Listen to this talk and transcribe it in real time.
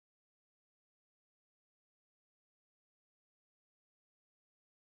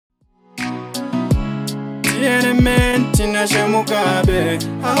tinashe mugabe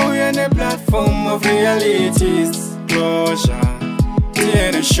auye ne platform of realities closure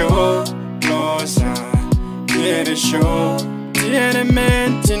tiene show closure tiene show tiene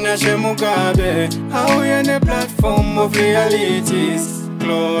men tinashe mugabe auye ne platform of realities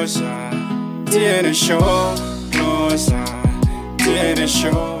closure tiene show closure tiene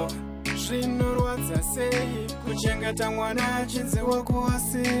show zvinorwadza sei kuchengeta mwana achinziwa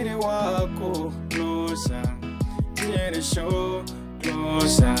kuwasiri wako closure tiene show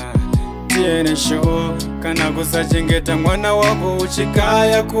closure tiene show kana kusachengeta mwana wako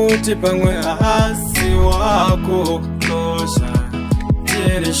uchikaya kuti pamwe asi wako closure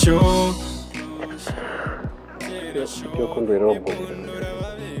tiene show tiene show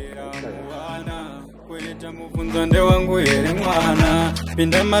kuita mubvunzo ndewangu here mwana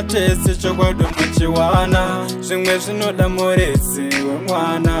pinda matesi chokwadi muchiwana zvimwe zvinoda murezi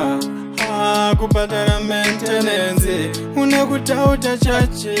wemwana kupatara maintenance une kutauta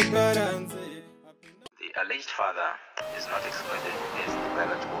chachibaranzi. The alleged father is not excluded as the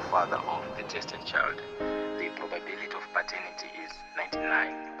biological father of the tested child. The probability of paternity is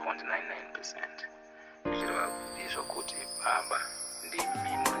 99.99%. Izvo kuti baba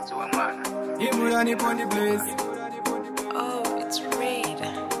ndimi muridzi wemwana. Imurani poni place. Oh, it's Raid.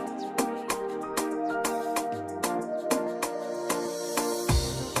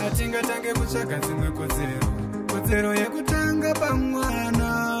 Atingatange kutsvaga dzimwe kodzero yekutanga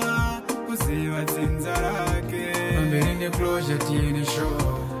pamwana kuziva dzinza rake pamberi neclosure tiene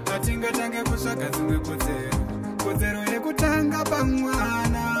show. Atingatange kutsvaga dzimwe kodzero yekutanga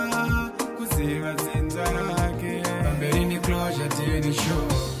pamwana kuziva dzinza rake pamberi neclosure tiene show.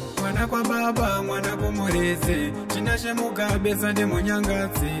 Mwana kwa baba mwana kumurezi tinashe mugabe sande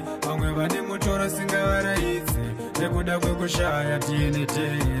munyangadzi vamwe vane mutoro singavaraidzi nekuda kwekushaya tiene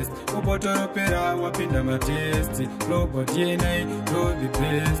test kupotoropera wapinda matesti global DNA do the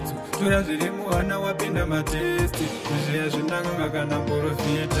best tora zviri muwana wapinda matesti kuzviya zvinanganga kana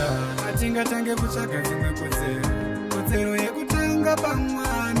profita. Atingatange kutsvaga dzimwe kodzero yekutanga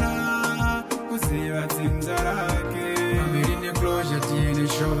pamwana kuziva dzinza rake pamberi neclosure tiene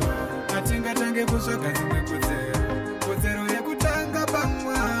show. Atingatange kutsvaga dzimwe kodzero yekutanga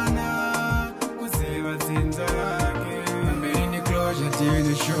pamwana kuziva dzinza rake pamberi neclosure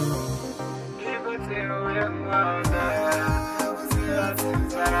tiene show. Ikodzero yemwana kuziva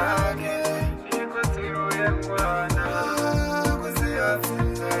dzinza rake ikodzero yemwana kuziva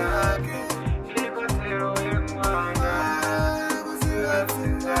dzinza rake ikodzero yemwana kuziva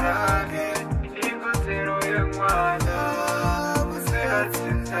dzinza rake ikodzero yemwana kuziva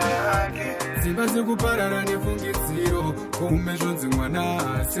dzinza rake. Dzimba dzekuparara nefungidziro kume zvonzi mwana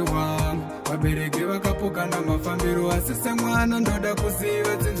asi wangu vabereki vakapokana mafambiro asi semwana ndoda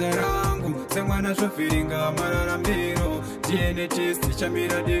kuziva dzinza rangu semwana zvovhiringa mararamiro tiene testi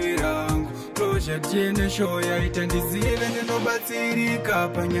chamira divi rangu closure tiene show yaita ndizive ndinobatsirika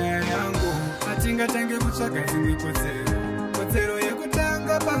panyaya yangu. Atingatange kutsvaga dzimwe kodzero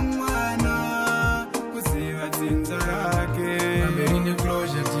yekutanga pamwana kuziva dzinza rake pamberi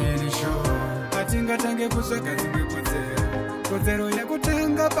neclosure tiene show. Atingatange kutsvaga dzimwe kodzero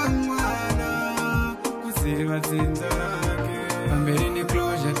yekutanga pamwana kuziva dzinza rake pamberi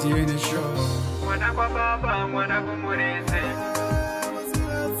neclosure tiene show. Mwana kwa baba mwana kumurezi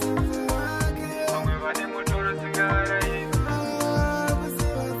kuziva dzinza rake vamwe vane mutoro singavaraidzi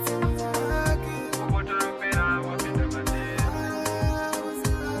kuziva dzinza rake kupotoropera wapinda matesi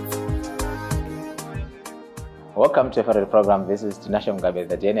kuziva dzinza rake. Welcome to a further program. This is Tinashe Mugabe,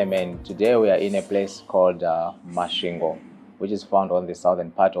 the DNA man. Today we are in a place called MASVINGO, which is found on the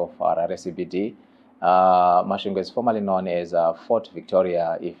southern part of Harare CBD. MASVINGO is formerly known as Fort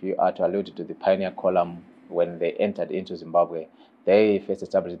Victoria. If you are to allude to the pioneer column, when they entered into Zimbabwe, they first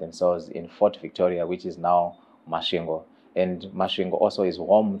established themselves in Fort Victoria, which is now MASVINGO. And MASVINGO also is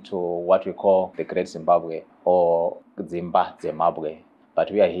home to what we call the Great Zimbabwe or Zimba Zimbabwe.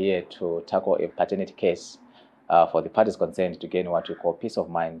 But we are here to tackle a paternity case for the parties concerned to gain what we call peace of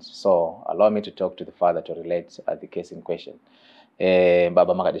mind. So allow me to talk to the father to relate the case in question.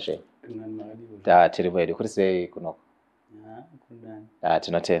 Baba Makadishe. Tiri bwedu kuri sei kuno?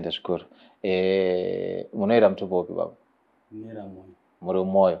 Tinotenda zvikuru. Munoira mutumbo upi baba? Muri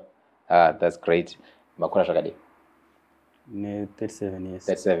moyo. That's great. Makura zvakadii? 37 years.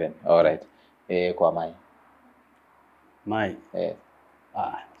 37. All right. Kwa mai? Mai?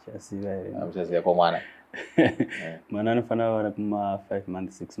 Chasiva. Mchaziva kwa mwana? Mwana anofana wana kuma 5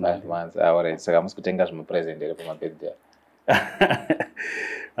 months, 6 months. 5 months. All right. Saka musikutenga zvimwe present here pama birthday.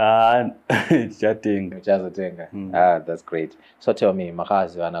 Chatenga. That's great. So tell me,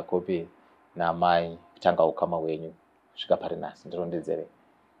 makazi wana kopi na mai kutanga ukama wenyu kusvika pari nhasi ndirondedzere.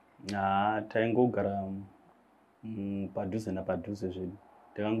 Taingogara padhuze napadhuze zvedu.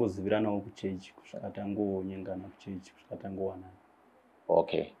 Takangoziviranawo kuchechi kusvika tangonyengana kuchechi kusvika tangowanana.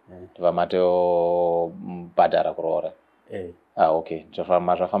 Okay. Ndibva matobhadhara kuroora. Okay.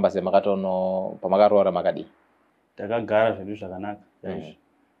 Zvafamba sei makatono pamakaroora makadii? Takagara zvedu zvakanaka.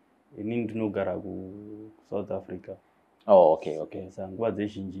 Ini ndinogara kuSouth Africa. Okay. Saka nguva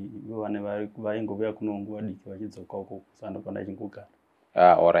dzezhinji ivo vane vaingovouya kuno nguva diki vachidzoka uko saka ndopanda ndachingogara.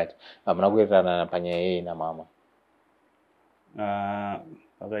 Alright. Hamuna kuwirirana panyaya yei namama?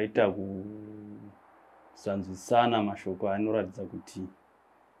 Pakaita kusanzwisana mashoko anoratidza kuti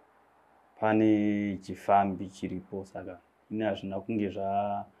pane chifambi chiripo, saka ine hazvina kunge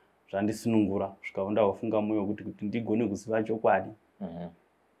zvandisunungura zvikaunda wafunga moyo kuti ndigone kuziva chokwadi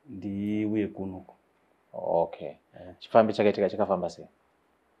ndiuye kunoku. Okay. Chifambi chakaitika chakafamba sei?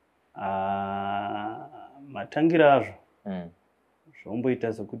 Matangira azvo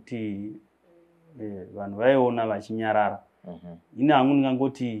zvomboita sekuti vanhu vaiona vachinyarara. Ini hangu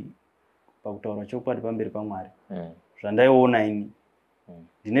ndingangoti pakutaura chokwadi pamberi paMwari zvandaiona ini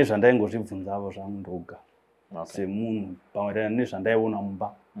ndine zvandaingozvibvunzavo zvangu ndoga semunhu pamaererano nezvandaiona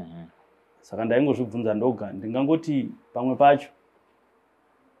mumba. Saka ndaingozvibvunza ndoga, ndingangoti pamwe pacho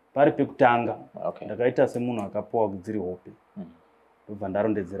pari pekutanga ndakaita semunhu akapuwa kudziri hope. Ndobva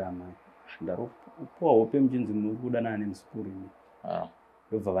ndarondedzera amai, ndaropuwa hope muchinzi muri kudanana neMuzukuru ini.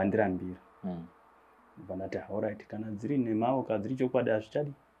 Ndobva vandirambira. Ndobva ndati alright, kana dziri nemavo kana dziri chokwadi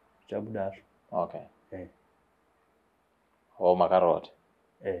hazvichadi zvichabuda hazvo. Okay. Makarota.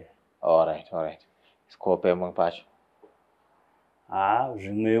 Alright. Sikope mumwe pacho.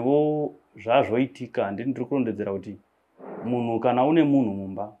 Zvimwewo zvazvoitika. Handiti ndiri kurondedzera kuti munhu kana une munhu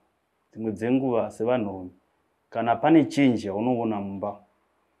mumba dzimwe dzenguva sevanhurume kana pane change yaunoona mumba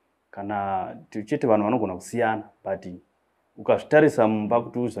kana chete vanhu vanogona kusiyana, but ukazvitarisa mumba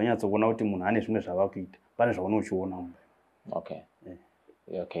kuti uzonyatsokuona kuti munhu ane zvimwe zvava kuita, pane zvaunochiona mumba.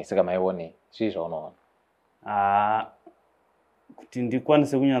 Okay, saka maione zvii zvaunoona? Kuti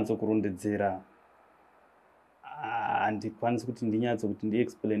ndikwanise kunyatsokurondedzera handikwanisi kuti ndinyatso kuti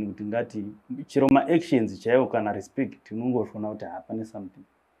ndi-explain kuti ngati chero ma-actions chaiwo kana respect unongozviona kuti hapane something.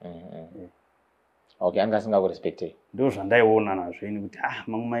 Okay, anga asingakurespectei. Ndo zvandaiona nazvo ini kuti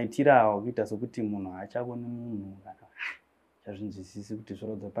mamwe maitiro awa kuita sokuti munhu haachakoni munhu kana chazvinzwisisi kuti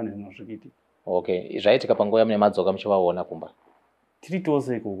zvorodza pane zvimwe zvirikuitika. Okay, zvaitika panguva yamune madzoka muchivaona kumba? Tiri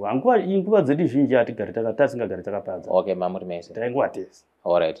tose ikoko. Nguva dzedu zhinji hatigari tasingagari takapadza. Okay, mamuri mese. Taingova tese.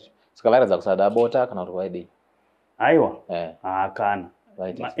 Alright. Saka varatidza kusada bota kana kuti vaidii? Aiwa. Kana.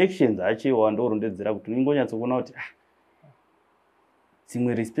 Ma-actions achiwa ndorondedzera kuti unongonyatsokuona kuti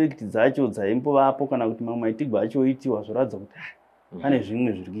dzimwe respect dzacho dzaimbovapo kana kuti mamwe maitirwo acho oitiwa zvoratidza kuti pane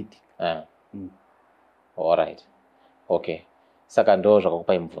zvimwe zviri kuitika. Alright. Okay. Saka ndo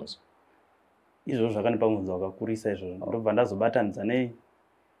zvakakupai mubvunzo? Izvozvo zvakanipa mubvunzo wakakurisa izvozvo. Ndobva ndazobatanidza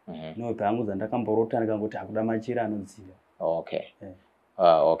nehope hangu dzandakamborota ndikangoti hakuda machira anodziva. Okay.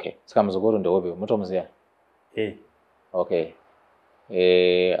 Okay. Saka Muzukuru ndehope mutomuziva? Okay.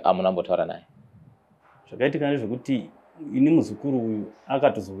 Hamuna mbotaura naye? Zvakaitika ndezvekuti ini Muzukuru uyu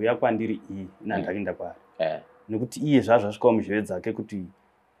akatozouya kwandiri nandakinda kwaari. Nekuti iye zvazvasvikawo munzeve dzake kuti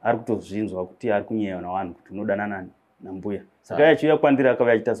ari kutozvinzwa kuti ari kunyeya navanhu kuti unodanana naMbuya. Saka achiuya kwandiri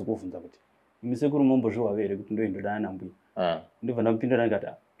akauya achiita sekubvunza kuti imi sekuru munombozviziva here kuti ndoindodanana naMbuya? Ndobva ndamupindura ndikati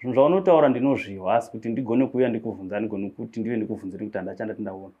zvinhu zvaunotaura ndinozviziva, asi kuti ndigone kuuya ndikubvunza ndigone kuti ndive ndikubvunzire kuti handachanda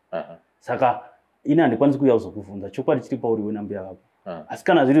tindaona. Saka ini handikwanisi kuuya kuzokubvunza, chokwadi chiri pauriwe naMbuya vako. Asi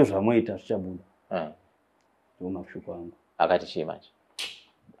kana zviri zvamoita zvichabuda. Ndomashoko angu. Akati chii manje?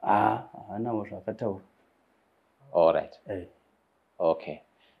 Haanawo zvaakataura. Alright. Okay.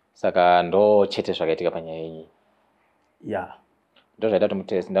 Saka ndo chete zvakaitika panyaya yenyu? Ndo zvaita kuti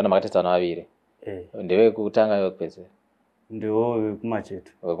mutesti ndaona makatesana vaviri. Ndevekutanga wekupedzisira? Ndewo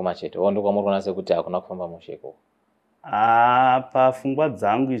wekumacheto. Wekumacheto. Ndo kwamuri kuona sekuti hakuna kufamba mushe ikoko? Pafungwa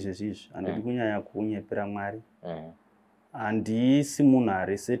dzangu izvezvizvi handidi kunyanya kunyepera Mwari. Handisi munhu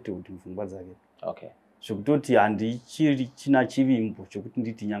ari settled mupfungwa dzake. Okay. Zvekutoti handichina chivimbo chokuti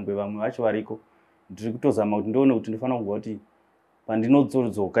nditi nyangwe vamwe vacho variko ndiri kutozama kuti ndione kuti ndinofanira kugwa kuti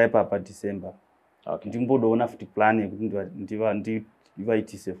pandinodzoka ipapa December ndimbodoona futi plan yekuti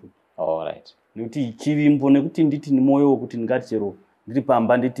ndivaitise futi. Alright. Nekuti chivimbo nekuti nditi nemwoyo wekuti ndingati chero ndiri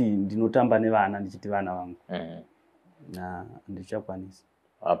pamba nditi ndinotamba nevana ndichiti vana vangu handichakwanisi.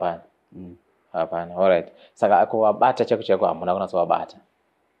 Hapana. Alright. Saka akuvabata chako hamuna kunatsovabata?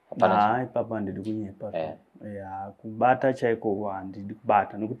 Ipapa handidi kunyepa. Kubata chaiko handidi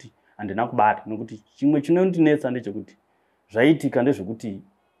kubata nekuti handina kubata nekuti chimwe chinondinetsa ndechekuti zvaitika ndezvekuti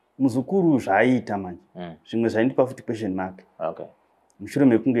muzukuru zvaaita manje zvimwe zvaindipa futi question mark. Okay. Mushure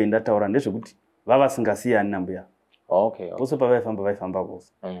mekunge ndataura ndezvekuti vavasingasiyani nambuya. Okay. Pose pavaifamba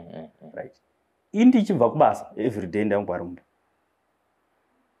pose. Right. Ndichibva kubasa everyday ndangu ari mumba.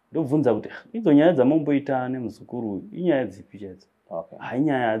 Ndobvunza kuti idzo nyaya dzamamboita nemuzukuru inyaya dzipi chadzo. Okay.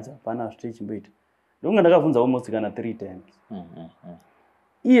 Hainyaya dzapana zvite chimboita. Ndonga ndakabvunza almost kana 3 times.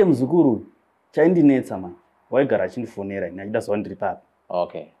 Iye muzukuru chaindinetsa manje. Waigara achindifonera ine achida zva ndiri papi.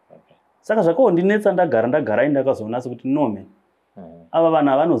 Okay. Saka zvakaondinetsa ndagara indakazoona kuti nome. Ava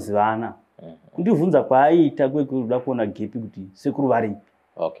vana vanozivana. Kundibvunza kwaaita kwekuda kuona gepi kuti sekuru vari.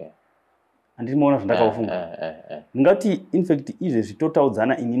 Okay. Andinoona zvandakafunga. Ndingati in fact izvezvi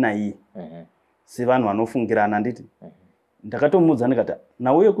totaudzana ini naiye. Sevanhu vanofungirana nditi. Ndakatomudza ndikati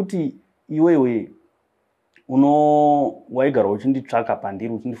nauye kuti iwewe waigara uchinditsvaka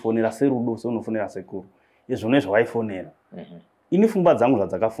pandiri uchindifonera serudo seunofonera sekuru. Izvona zvawaifonera. Ini pfungwa dzangu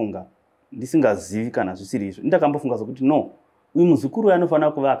zvadzakafunga ndisingazivi kana zvisiri izvo. Ndakambofunga sokuti no, uyu muzukuru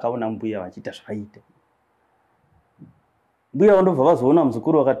anofanira kuva akaona mbuya vachiita zvakaita. Mbuya vandobva vazoona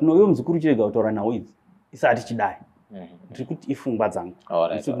muzukuru vakati no, uyo muzukuru chirega kutaura nawo idzi isati chidai. Ndiri kuti ifungwa dzangu.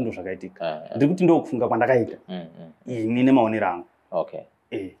 Ndisi kuti ndo zvakaitika. Ndiri kuti ndo kufunga kwandakaita. Ini nemaonero angu. Okay.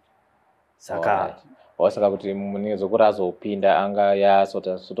 Saka wasaka kuti muzukuru azopinda anga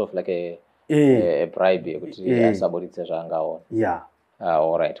sort of like a bribe kuti asaboritse zvaangaona. Yeah.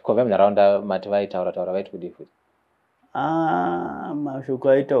 All right. Kove munharaunda mati vaitaura vaiti kudi futi? Mashoko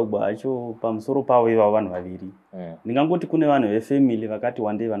aitaugwa acho pamusoro pavo ivavo vanhu vaviri. Ndingangoti kune vanhu vefamily vakati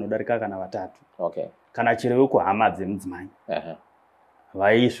wandei vanodarika kana vatatu. Okay. Kana chirevo kuhama dzemudzimai.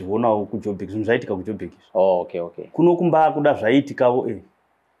 Vaizvionawo kuJoburg, zvinhu zvaitika kuJoburg. Okay. Kuno kumba kuda zvaiitikawo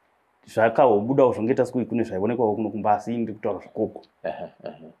zvakahobudawo zvongeta sikui kune zvaionekwawo kuno kumba asi ndiri kutaura zvakoko.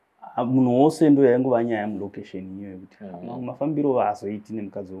 Munhu wose ndo yaingova nyaya mulocation iyoyo kuti mafambiro vazoiti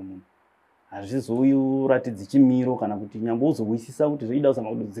nemukadzi womunhu. Hazvizoratidzi chimiro kana kuti nyambo uzowisisa kuti zvoida kusama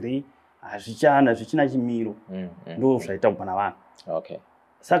kudodzirei hazvichina chimiro. Ndo zvaitaugwa navanhu. Okay.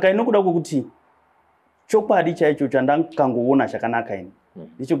 Saka inokuda kwokuti chokwadi chaicho chandakangoona chakanaka ini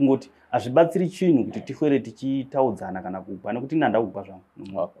ndechekungoti hazvibatsiri chinhu kuti tifwere tichitaudzana kana kugwa nekuti ndanda kugwa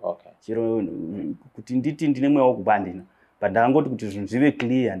zvangu. Okay. Chero kuti nditi ndine mweya wokugwa handina. Ndangoti kuti zvinhu zvive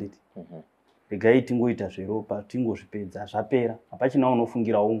clear nditi. Regai tingoita zveropa tingozvipedza zvapera. Hapachina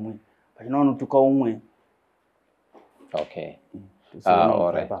unofungira umwe. Hapachina unotuka umwe. Okay.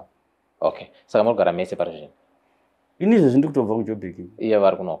 All right. Okay. Saka munogara mese parizvino? Ini izvezvi ndiri kutobva kuJoburg. Iye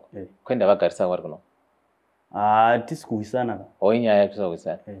vari kunoko? Kwenda vagarisa vari kunoko? Tisi kuwisana. Inyaya yekusa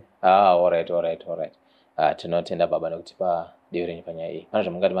kuwisana? All right. Tinotenda baba nekuti padivi renyu panyaya iyi. Pane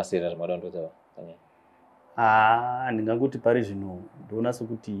zvamungati masirira zvamada kundodza panyaya? Ndingangoti pari zvino ndoona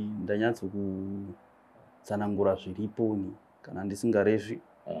sokuti ndanyatsokutsanangura zviriponi kana ndisingarezvi.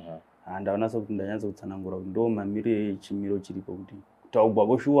 Ndaona sokuti ndanyatsokutsanangura kuti ndo mamire chimiro chiripo kuti kutaugwa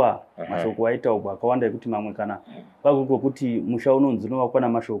koshuwa mashoko aitaugwa akawanda ekuti mamwe kana kwakuko kuti musha unonzi unovakwa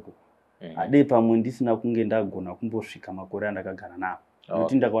namashoko. Ade pamwe ndisina kunge ndagona kumbosvika makore andakagara nawo.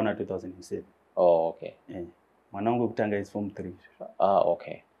 Nokuti ndakaona 2007. Okay. Mwana wangu wekutanga is form 3.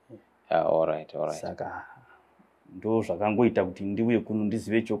 Okay. All right. Saka ndo zvakangoita kuti ndiuye kuno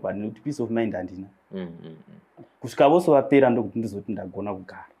ndizive chokwadi nekuti peace of mind handina. Kusvika vose vapera ndokuti ndizoti ndagona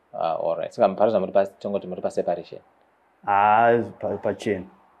kugara. All right. Saka muparizva muri paseparation? Pachena.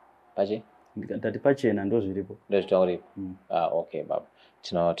 Pachi? Ndati pachena ndo zviripo. Ndo zviripo. Okay baba.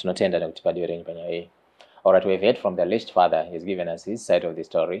 Tinotenda nekuti padivi renyu panyaya iyi. All right, we've heard from the alleged father. He's given us his side of the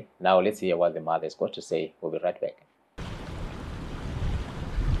story. Now let's hear what the mother has got to say. We'll be right back.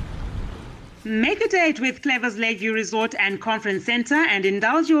 Make a date with Clever's Lakeview Resort and Conference Center and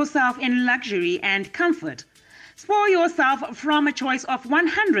indulge yourself in luxury and comfort. Spoil yourself from a choice of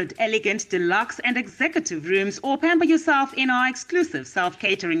 100 elegant deluxe and executive rooms or pamper yourself in our exclusive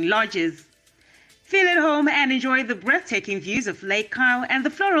self-catering lodges. Feel at home and enjoy the breathtaking views of Lake Kyle and the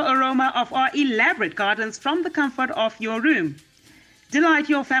floral aroma of our elaborate gardens from the comfort of your room. Delight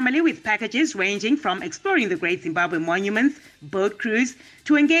your family with packages ranging from exploring the Great Zimbabwe monuments, boat cruise,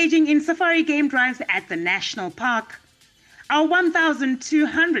 to engaging in safari game drives at the National Park. Our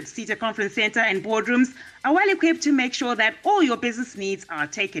 1,200-seater conference center and boardrooms are well equipped to make sure that all your business needs are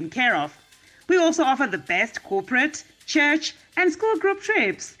taken care of. We also offer the best corporate, church, and school group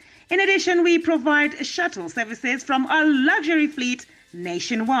trips. In addition, we provide shuttle services from our luxury fleet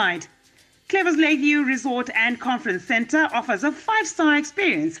nationwide. Clever's Lakeview Resort and Conference Center offers a 5-star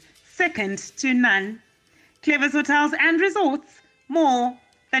experience, second to none. Clever's Hotels and Resorts, more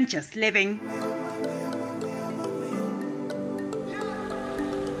than just living.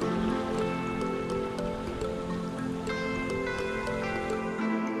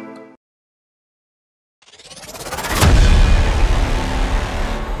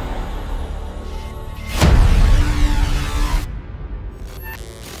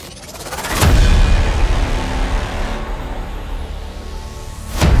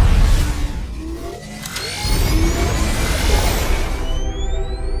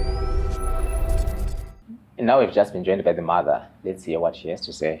 now we've just been joined by the mother. Let's hear what she has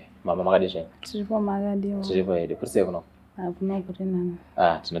to say. Mama makadishe. Tiripo makadiwa. Tiripo hedi. Kurise kuno? Akuno kurinana.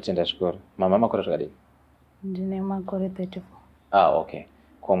 Tinotenda zvikuru. Mama makore zvakadini? Ndine makore 34. Okay.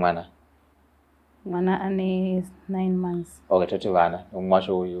 Ko mwana? Mwana ane 9 months. Okay, toti vana.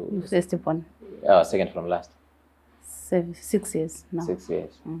 Mwacho uyu? First born. Second from last? 6 years now. 6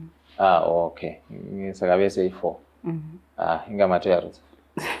 years. Okay. Saka vese 4. Inga mato yarudza?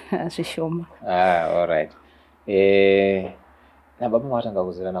 Zvishoma. All right. Na baba mwatanga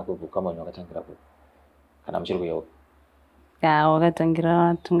kuzirana kupi kama wakatangira kupi? Kana muchiri kuyewo?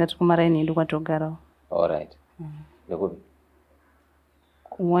 Wakatangira tungati kumaraini edu kwatogarawo. All right. Ndekupi?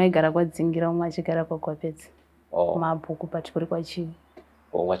 Umwe aigara kwadzingira, umwe achigara kwakwapedza. Mabhuku patikuri kwachivi.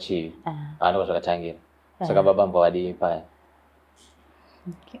 Kwachivi? Ndiko zvakatangira. Saka baba mbawadi paya?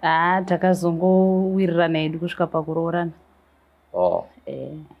 Takazongowirirana hedu kusvika pakuroorana.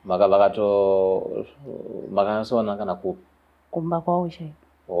 Makasoona kana kupi? Kumba kwawo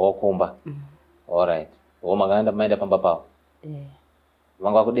chaiko. Kumba. All right. Makaenda maenda pamba pawo?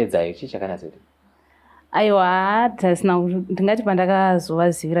 Vanga vakudedzai chii chakanyatseti? Aiwa, tasina ndingati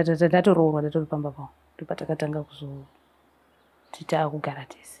pandakazovazivira tatoroorwa tatori pamba pawo. Patakatanga kuzoti taakugara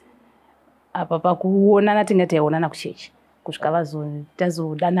tese. Apa pakuonana tingati taionana kuchechi. Kusvika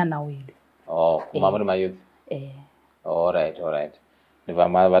tazodanana wedu. Kuma muri mayouth? All right.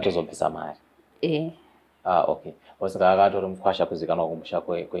 Ndivama vatozobvisa mari? Okay. Osaka akatori mukwasha kuzikanwa kumusha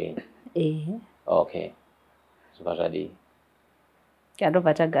kwenyu? Okay. Zvibva zvadii?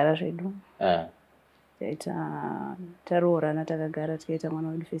 Ndobva tagara zvedu. Taroorana takagara tikaita mwana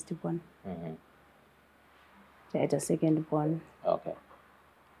wedu first born. Taita second born. Okay.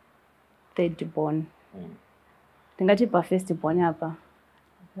 Third born. Tingati pa first born apa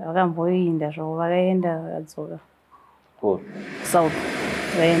vakamboinda zvavo, vakaenda vakadzoka south,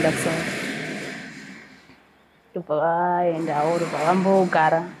 vaenda south. Ndobva vaendawo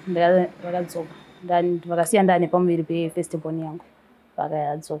vakambogara vakadzoka, vakasiya ndani pamuviri pefirst born yangu,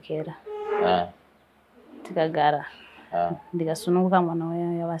 vakadzokera. Tikagara, ndikasununguka mwana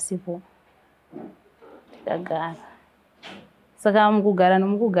waya wasipo, tikagara. Saka mukugara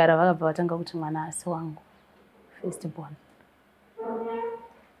vakabva vatanga kuti mwana asi wangu first born.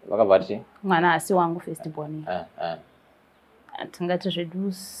 Vakabva vati? Mwana asi wangu first born. Tingati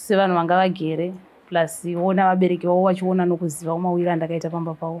zvedu sevanhu vanga vagere plus ona vabereki vavo vachiona nokuziva mawira andakaita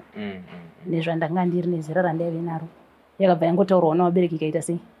pamba pavo nezvandanga ndiri nezera randaive naro. Yakabva yangotaurwa navabereki ikaita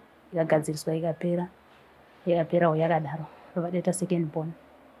sei, ikagadziriswa ikaperawo yakadaro. Ndobva taita second born,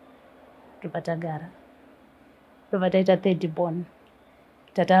 ndobva tagara. Ndobva taita third born,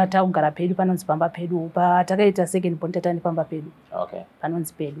 takugara pedu panonzi pamba pedu. Patakaita second born tatani pamba pedu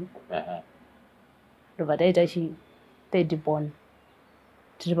panonzi pedu. Ndobva taita third born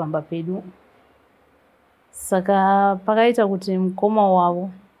tiri pamba pedu. Saka pakaita kuti mukoma wavo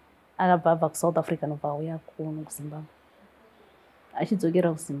akabva abva kuSouth Africa nobva auya kuno kuZimbabwe.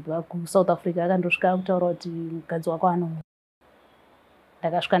 Achidzokera kuSouth Africa akandosvika kutaura kuti mukadzi wako anouya.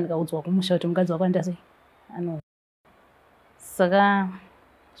 Ndakasvika ndikaudzwa kumusha kuti mukadzi wako andasei anouya. Saka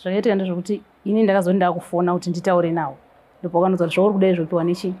zvakaitika ndezvokuti ini ndakazoti ndakufona kuti nditaure nawo. Ndipo vakanudza kuti zvauri kudai zvopiwa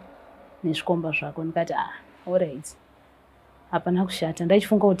nezvikomba zvako. Ndikati alright, hapana kushata.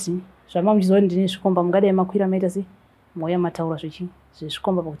 Ndaichifunga kuti zvama muchizoti ndine zvikomba mungadai makwira maita sei, mauya mataura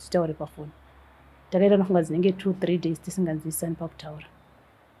zvezvikomba pakuti titaure pafoni. Takaita nofunga dzinenge 2-3 days tisinganzwisisani pakutaura.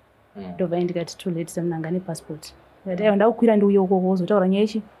 Ndobva ndikati too late, semunanga nepassport. Ndikati aiwa ndakukwira ndiuye ukoko wozotaura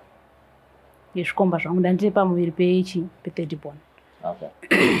nyaya yezvikomba zvangu, ndandine pamuviri pe3rd born.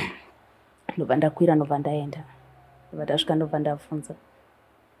 Ndobva ndakwira, ndobva ndaenda. Ndobva ndasvika, ndobva ndabvunza.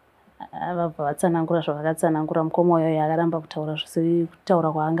 Vabva vatsanangura zvavakatsanangura. Mukoma uyoyo akaramba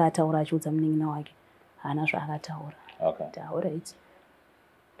kutaura kwaanga ataura achiudza munin'ina wake. Haana zvaakataura. Alright.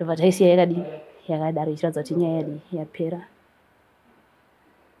 Ndobva taisiya yakadaro ichiratidza kuti nyaya yapera.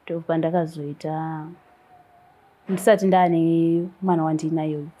 Ndobva ndakazoita ndisati ndaane mwana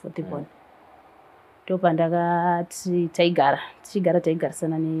wandinayo fourth born. Ndobva ndakati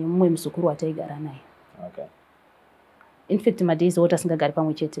taigarisana nemumwe muzukuru wataigara naye. In fact madays ota singagari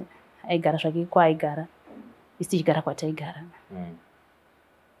pamwe chete, aigara zvake kwaaigara, isi tichigara kwataigara.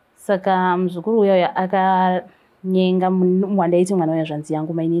 Saka muzukuru uyoyo akanyenga wandaiti mwana uya zvanzi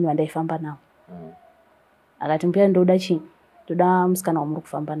yangu mainini wandaifamba nawo. Akati mbuya ndoda chii? Ndoda musikana wamuri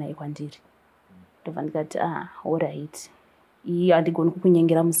kufamba naye kwandiri. Ndobva ndikati alright. Iyi handigoni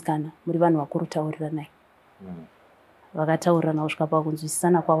kukunyengera musikana, muri vanhu vakuru, taurira naye. Vakataurira nawo kusvika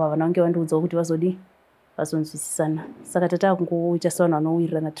pakunzwisisana kwavo. Vanonge vandiudzawo kuti vazonzwisisana. Saka tatakungoita sevanhu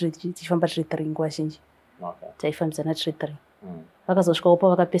vanowirirana tichifamba tiri 3 nguva zhinji. Taifambisana tiri 3. Vakazosvikawo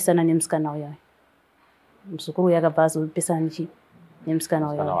pavakapesana nemusikana uya. muzukuru yakabva azopesana nemusikana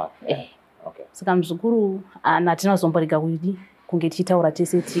wayo. Okay. Saka muzukuru hatina kuzomborega kunge tichitaura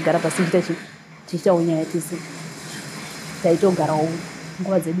tese tichigara pasi tichitaura nyaya tese. Taitogarawo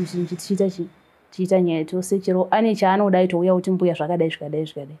nguva dzedu zhinji tichiita nyaya tose, chero ane chaanoda aitouya kuti mbuya zvakadai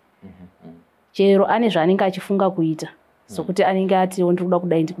zvikadai. Chero ane zvaanenge achifunga kuita, sokuti anenge ati ndiri kuda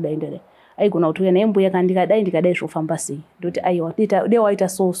kudai. Aigona kutouya naye mbuya kana ndikadai zvofamba sei. Ndoti aiwa dai waita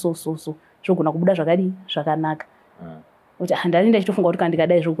so zvogona kubuda zvakanaka. Kuti handani ndachitofunga kuti kana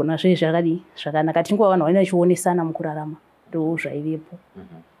ndikadai zvogona zvakanaka. Tinguva vanhu vaina vachionesana mukurarama ndo zvaivepo.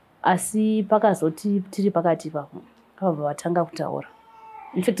 Asi pakazoti tiri pakati ipapo vakabva vatanga kutaura.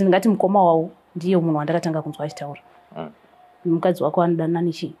 In fact ndingati mukoma wavo ndiye munhu wandakatanga kunzwa achitaura. Mukadzi wako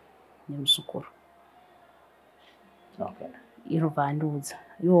anodanana nemuzukuru. Okay. Inobva andiudza.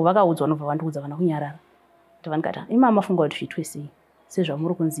 Ivo vakaudzwa nobva vandiudza vana kunyarara. Ndovanikata imama funga kuti zviitwe sei.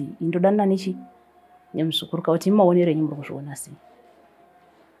 Sezvamuri kunzi indodanana nemuzukuru kuti imaonero enyu muri kuzviona sei.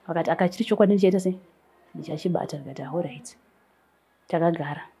 Vakati akachiri chokwadi ndichaita sei? Ndichachibata. Ndikati alright.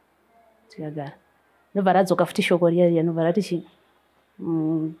 Tikagara. Ndobva radzoka futi shoko riya ndobva rati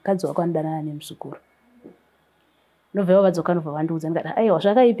mukadzi wako anodanana nemuzukuru. Ndobva ivo vadzoka ndobva vandiudza. Ndikati aiwa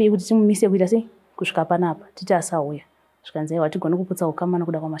zvakaipei kuti timumise kuita sei? Kusvika panapa titi asauya. Zvikanzi aiwa tigone kuputsa ukama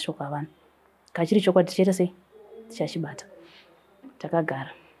nokuda kwamashoko avanhu. Kachiri chokwadi tichaita sei? Tichachibata.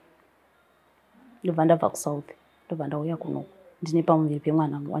 Takagara. Ndobva ndabva kuSouth. Ndobva ndauya kuno. Ndine pamuviri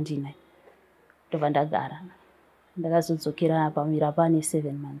pemwana wandinaye. Ndobva ndagara. Ndakazodzokera pamuviri pane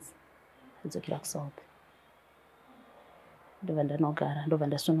 7 months. Ndadzokera kuSouth. Ndobva ndanogara. Ndobva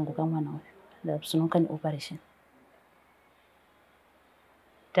ndasununguka mwana uyu. Ndasununguka neoperation.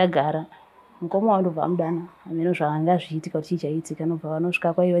 Tagara. Mukoma wangu ndobva amudana. Ameno zvanga zviitika kuti chichaitika. Ndobva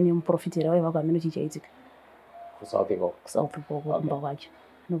vanosvika kwaiva nemuprofitera waiva kwameno chichaitika. KuSouth ikoko kumba kwacho.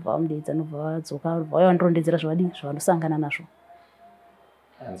 Ndobva vamudeedza. Ndobva vadzoka. Vauya vandorondedzera zvavandosangana nazvo.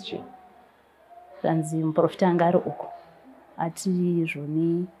 Kanzi muprofita anga ari uko. Ati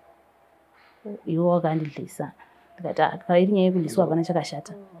zvoni iwo wakandidlisa. Ndikati kairi nyaya yekudliswa hapana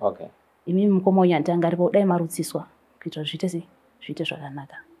chakashata. Okay. Imi mukoma wangu andanga aripo dai marutsiswa kuitira zviite sei? Zviite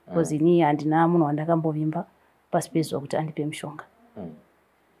zvakanaka. Because ini handina munhu wandakambovimba pasi pezuva kuti andipe mushonga.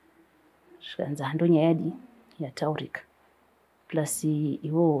 Zvikanzi hando nyaya yataurika. Plus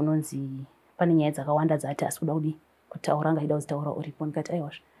iwo unonzi pane nyaya dzakawanda dzati asi kuda kutaura ngaida kuzitaura uripo. Ndikati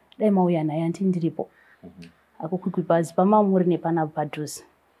aiwa dai mauya naye anditi ndiripo. Akukwikwi bhazi pamamuri nepana padhuze.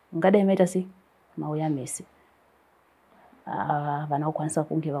 Ungadai maita sei? Mauya mese. Vana kukwanisa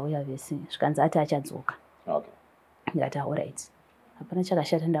kunge vauya vese. Zvikanzi ati achadzoka. Okay. Ndikati alright. Hapana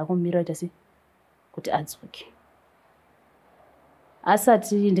chakashata ndakumirira ita sei? Kuti adzoke.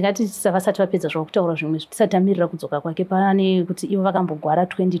 Asati ndingati vasati vapedza zvokutaura zvimwe tisati tamirira kudzoka kwake pane kuti ivo vakambogwara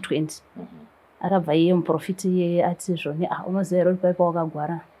 2020. Akabva iye muprofiti iye ati zvoni unoziva here kuti paipa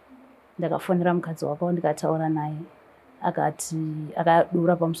wakagwara. Ndakafonera mukadzi wako ndikataura naye. Akati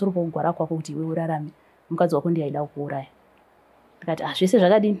akadura pamusoro pokugwara kwako kuti iwe urarame. Mukadzi wako ndiye aida kukuuraya. Ndikati zvese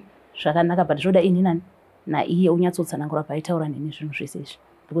zvakadini? Zvakanaka but zvoda ini nani? Naiye unyatsotsanangura paitaura neni zvinhu zvese izvi.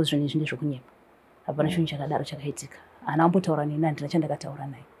 Because zvinhu izvi ndezvokunyepa. Hapana chinhu chakadaro chakaitika. Haana kumbotaura neni handina chandakataura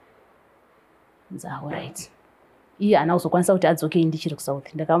naye. Alright. Iye haana kuzokwanisa kuti adzoke ndichiri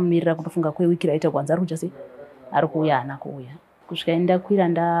kuSouth. Ndakamumirira kutofunga kwewiki raita kwanza ari kuita sei? Ari kuuya haana kuuya. Kusvika ndakwira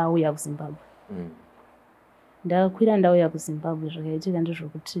ndauya kuZimbabwe. Ndakwira ndauya kuZimbabwe zvakaitika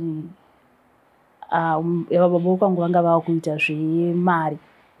ndezvokuti baba vangu vanga vava kuita zvemari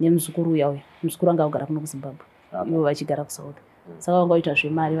nemuzukuru uya uya. Muzukuru anga kugara kuno kuZimbabwe. Ivo vachigara kuSouth. Saka vanga vaita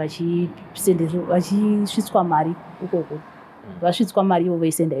zvemari vachisvitswa mari ukoko. Vasvitswa mari ivo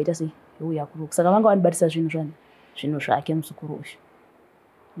vaisenda vaita sei? Uya kuruku. Saka vanga vanibatisa zvinhu zvake muzukuru uyu.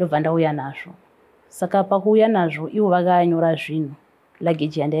 Ndobva ndauya nazvo. Saka pakuuya nazvo ivo vakanyora zvinhu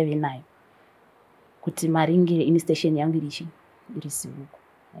luggage yandaive nayo kuti maringire ini station yangu iri Zivuku.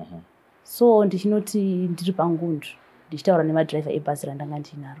 So ndichinoti ndiri pangundu ndichitaura nemadriver ebhazi randanga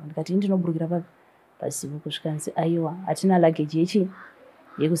ndinaro. Ndikati ndinoburukira paZivuku. Zvikanzi aiwa hatina luggage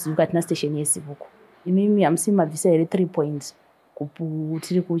yekuZivuku, hatina station yeZivuku. Imimi hamusi mabvisa here 3 points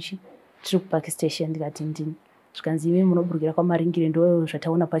tiri kupark station. Ndikati ndini. Zvikanzi imimi munoburukira kwamaringire ndo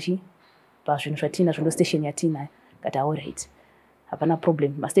zvataona pazvinhu zvatinazvo ndo station yatinayo. Ndikati alright. Hapana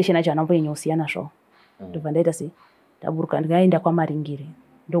problem. Mastation acho haanambonyanyo kusiyana zvawo. Ndobva ndaita sei? Ndaburuka ndikaenda kwamaringire.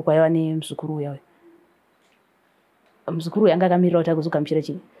 Ndokwaiva nemuzukuru uya uya. Muzukuru uya anga akamirira kuti agozogamuchira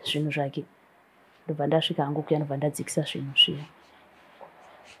zvinhu zvake. Ndobva ndasvika hangu kuya ndobva ndadzikisa zvinhu zviya.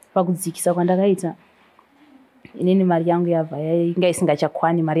 Pakudzikisa kwandakaita inini mari yangu yabva inga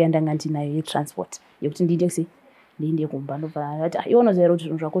isingachakwani mari yandanga ndinayo yetransport yekuti ndiende sei? ndiende kumba ndobva ndati iwonoziva kuti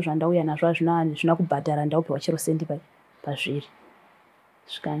zvinhu zvako zvandauya nazvo hazvina kubhadhara ndaupiwa chero sendi pazviri.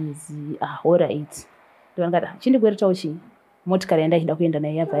 Zvikanzi alright. Ndovangati chindikweretawo chii? Motikari yandaida kuenda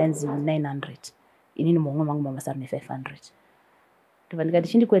nayo yabva yanzi 900. Inini muhomwe mangu mamasari ne500. Ndobva ndikati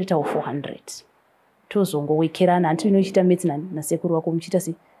chindikweretawo 400. Tozongowekerana hanti inochita metsi nasekuru wako muchita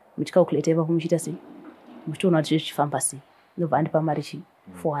sei? Muchicalculate ipapo muchita sei? Muchitoona kuti zvichifamba sei? Ndobva andipa mari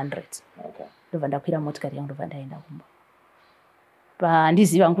 400. Ndobva ndakwira motikari yangu ndobva ndaenda kumba.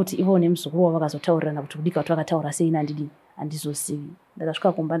 Pandiziva kuti ivo nemuzukuru wavo vakazotaurirana kuti kudika kuti vakataura sei nandidini handizozivi.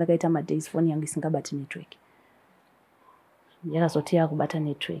 Ndakasvika kumba ndakaita madays phone yangu isingabati network. Yakazoti yakubata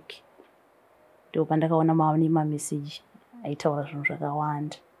network. Ndobva ndakaona mameseji aitaura zvinhu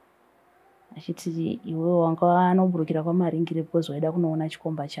zvakawanda. Achiti iwewe wanga anoburukira kwamaringire because waida kunoona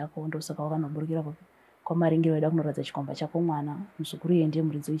chikomba chako ndosaka wakanoburukira kwamaringire waida kunoratidza chikomba chako mwana. Muzukuru iye ndiye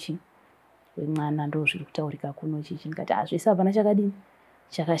muridzi wechi wemwana ndo zviri kutaurika kuno chichi. Ndikati zvese hapana chakadini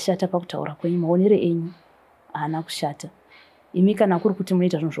chakashata pakutaura kwenyu, maonere enyu haana kushata. Imi kana kuri kuti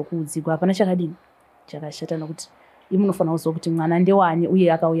munoita zvinhu zvokuudzigwa hapana chakadini chakashata, nokuti imi munofanira kuziva kuti mwana ndewani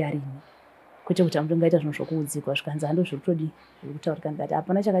uye akauya rini, kwete kuti amungaita zvinhu zvokuudzigwa. Zvikanzi ndo zviri kutaurika. Ndikati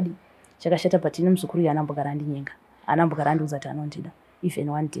hapana chakadini chakashata patine muzukuru iye anambogara andinyenga, anambogara andiudza kuti anondida even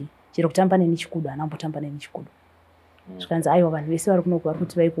one day, chero kutamba neni chikudu anambotamba neni chikudu. Zvikanzi aiwa vanhu vese vari kunoku vari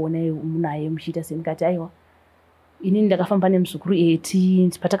kuti vaikuonai munaye muchiita sei? Ndikati aiwa inini ndakafamba nemuzukuru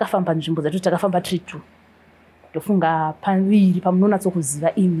patakafamba nzvimbo dzatoti takafamba trip to ndofunga paviri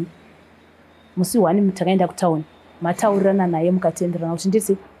pamunonatsokuziva imi. Musi wani takaenda kutauni mataurirana naye mukatenderana kuti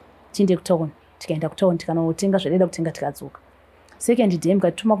ndese tiende kutauni. Tikaenda kutauni tikanotenga zvadaida kutenga tikadzoka. Second day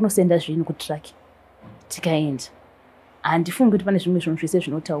mukatituma kunosenda zvinhu kutraki tikaenda. Handifungi kuti pane zvimwe zvinhu zvese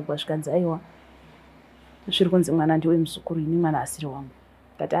zvinotaurwa. Zvikanzi aiwa zviri kunzi mwana ndiwe muzukuru, ini mwana asiri wangu.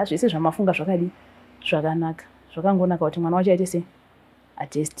 Ndikati zvese zvamafunga zvakadi zvakanaka. Zvakangonaka kuti mwana wacho aite sei?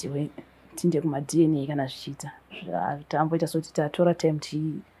 Atestiwe tiende kuma DNA kana zvichiita. Tamboita soti tatora time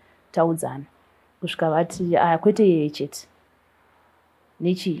taudzana. Kusvika vati kwete yeye chete.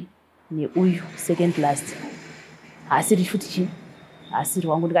 Nechi neuyu second last. Asiri futi chi? Asiri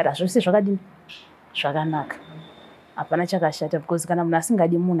wangu. Ndikati zvese zvakadini zvakanaka. Hapana chakashata because kana munhu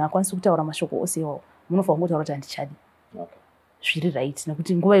asingadi munhu akwanisi kutaura mashoko ose iwawo munofanira kutaura kuti handichadi. Zviri right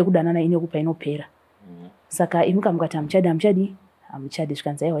nekuti nguva yekudanana inekupa inopera. Saka imi kamukati hamuchadi.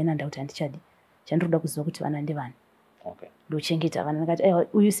 Zvikanzi aiwa ina ndauti handichadi. Chandiroda kuziva kuti vana ndevani. Ndochengeta vana. Ndikati aiwa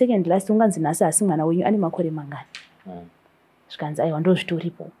uyu second last unganzi nhasi asi mwana wenyu ane makore mangani. Zvikanzi aiwa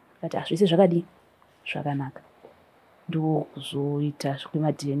ndozvitoripo. Ndikati zvese zvakadi zvakanaka. Ndokuzoita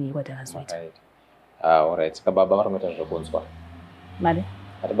kwema-DNA kwatakazoita. Alright. Saka baba vari kungoita zvekunzwa. Mari?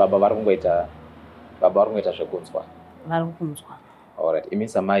 Ati baba vari kungoita zvekunzwa. Vari kunzwa. Alright. Imi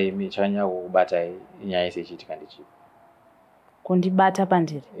samai michanya kubata nyaya ichiitika ndichi. Kundibata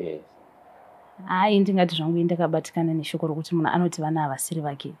pandiri? Yes. Ndingati zvangu ndakabatikana neshoko rokuti munhu anoti vana havasiri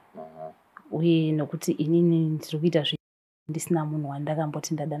vake. Uye nokuti inini ndiri kuita ndisina munhu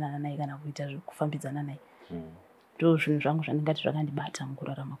wandakamboti ndadanana naye kana kuita kufambidzana naye. Ndo zvinhu zvangu zvandingati zvakandibata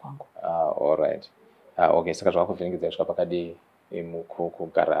mukurarama kwangu. Alright. Okay, saka zvakuvhiringidza kusvika pakadi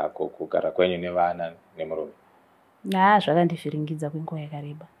kugara kwenyu nevana nemurume? Zvakandivhiringidza kwenguva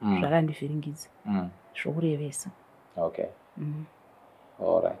yakareba. Zvakandivhiringidza. Zvokurevesa. Okay.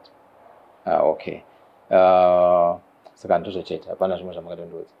 Alright. Okay. Saka ndozvochete hapana zvimwe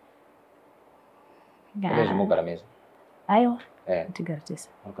zvamungadondoudza? Kune zvimugara mese? Aiwa. Tigara tese.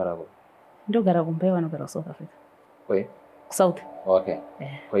 Mugarako? Ndogara kumba ivo vanogara kuSouth Africa. Kwe? South. Okay.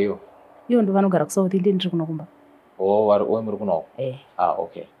 Kweyo? Ivo ndo vanogara kuSouth, ndini ndiri kuno kumba. Wewe muri kuno?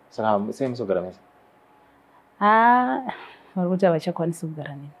 Okay. Saka sei musogara mese? Vari kuti havachakwanisi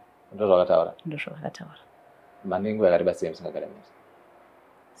kugara neni. Ndozvakataura? Ndozvakataura. Mane nguva yakareba sei musingagara mese?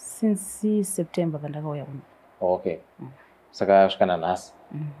 Since September pandakauya kuno. Okay. Saka svikana nhasi.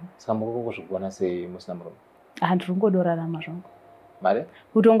 Saka muri kuzvigona sei musina murume? Ndiri kungodorarama zvangu. Mari?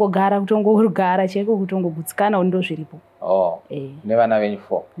 Kutongogara chaiko, kutongogutsikana ndozviripo. Nevana venyu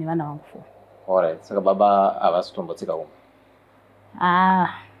 4? Nevana vangu 4. Alright. Saka baba havasi kutombotsika kumba?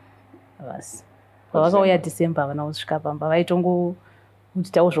 Havasi. Pavakauya December havana kusvika pamba.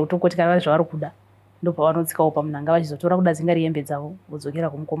 Vaitongotitawo zvokutongoti kana vari zvavari kuda ndopavanotsikawo pamunhanga vachizotora kuda dzingari hembe dzavo vodzokera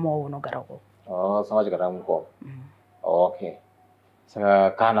kumukoma wavo unogara kwavo. Saka vachigara kumukoma? Okay.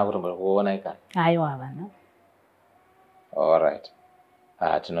 Saka kana kutombokuonai kana? Aiwa havana. Alright.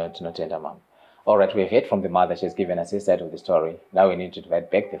 Tinotenda mama. Alright, we've heard from the mother. She's given us his side of the story. Now we need to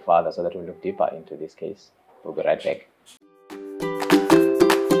invite back the father so that we look deeper into this case. We'll be right back.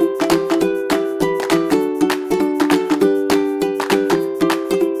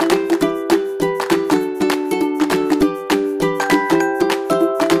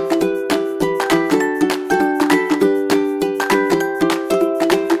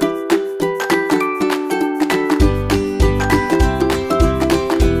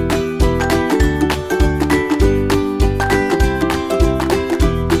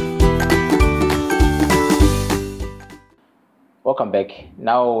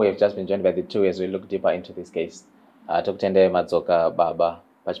 now we have just been joined by the two as we look deeper into this case. Tokutende madzoka baba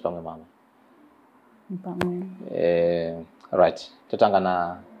pachipamwe mama. Right. Totanga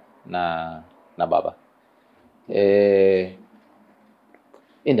na baba.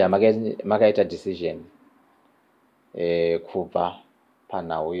 Inda makaita decision kubva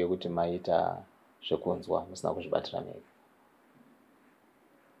panhau yekuti maita zvekunzwa musina kuzvibatira mhiri.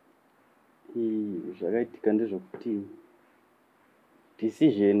 Zvakaitika ndezvokuti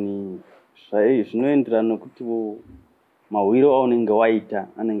decision zvinoenderana nokuti mahwiro aunenge waita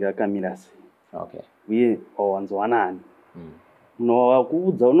anenge akamira sei. Okay. Uye wawanzwana ani. Munhu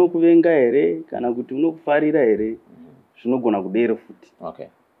wakuudza unokuvenga here kana kuti unokufarira here zvinogona kudero futi. Okay.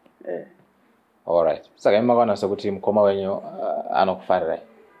 All right. Saka makaona sekuti mukoma wenyu anokufarira.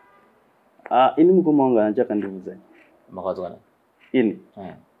 Ini mukoma wangu anachakandiudza. Makadzwana. Ini.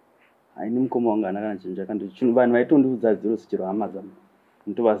 Ini mukoma wangu anakana chinhu chakandiudza. Chinhu vanhu vaitondiudza dziro sichiro hama dzangu.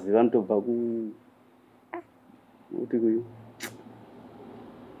 Ndovaziva ndobva kuti kuyu.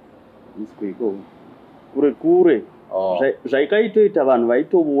 Isiko kure. Zvaikaitoita vanhu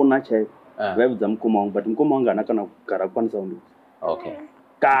vaitoona chaivo. Vaibvudza mukoma wangu but mukoma wangu anakana kugara kukwanisa kundiudza. Okay.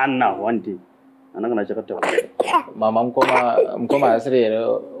 Kana one day anakana chakataura. Mama mukoma asiri here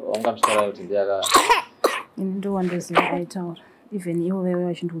wangamshitara kuti ndiyaka. Ini ndo wandoziva aitaura. Even ivo vewe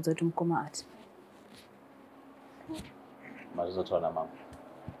vachindiudza kuti mukoma ati. Mazotora na mama.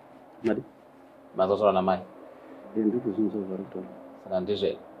 Mari? Mazotora na mai. Ndikuzvinzwa kutaura. Saka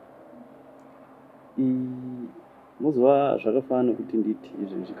ndizve. Muziva zvakafanana nokuti nditi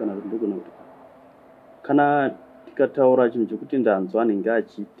izvi kana kuti ndogona kuti kana tikataura chinhu chokuti ndanzwa anenge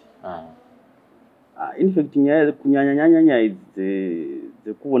achiti. In fact kunyanya nyaya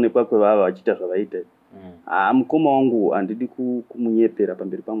dzekuonekwa kwevava vachiita zvavaita. Mukoma wangu handidi kumunyepera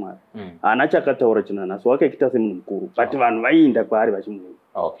pamberi paMwari. Haana chakataura chinhu nhasi wakaita semunhu mukuru but vanhu vaienda kwaari vachimuona.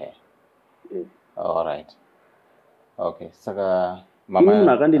 Okay. All right. Okay. Saka mama munhu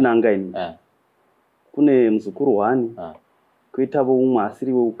akandinanga ini. Kune muzukuru wani. Kuitavo umwe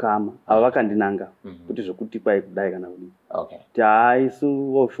asiri weukama ava vakandinanga kuti zvokuti kwai kudai kana kudii. Okay.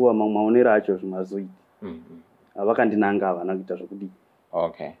 Isu voshuwa maonero acho zvimazoiti. Vakandinanga havana kuita zvokudii.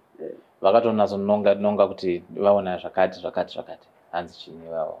 Okay. Vakatonazononga kuti vaona zvakati hanzi chini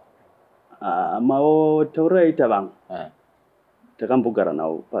vavo. Taurira aita vamwe takambogara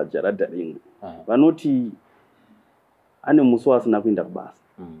navo pajaradha rimwe vanoti ane musi wasina kuenda kubasa.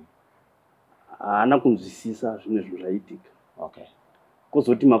 Haana kunzwisisa zvimwe zvinhu zvaitika. Okay.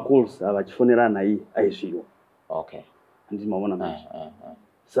 Kozoti macalls avachifonerana iye aizviwa. Okay. Handiti maona manje.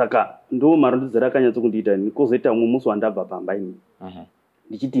 Saka ndo marondedzero rakanyatso kundiita ini. Kozoita umwe musi wandabva pamba ini.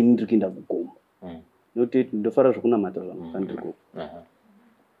 Ndichiti ini ndiri kuenda kugomo. Nokuti ndofara zvokunamata zvangu kandiri gomo.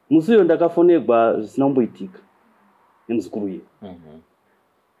 Musi uyo ndakafonegwa zvisina kumboitika nemuzukuru iye.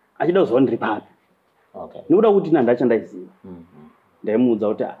 Achida kuziva ndiri papi. Okay. Nokuda kuti ina ndachandaiziva. Ndaimuudza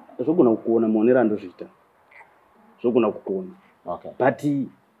kuti zvogona kukuona maonero andozviita. Zvogona kukuona. Okay. But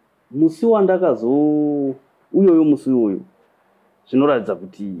musi uyoyo musi uyoyo zvinoratidza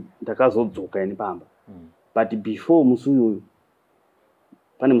kuti ndakazodzoka ini pamba. But before musi uyoyo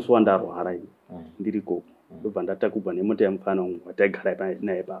pane musi wandarwara ini ndiri gomo. Ndobva ndatakubva nemota yemufana wangu wataigara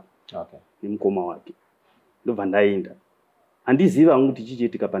naye papa. Okay. Nemukoma wake. Ndobva ndaenda. Handiziva hangu kuti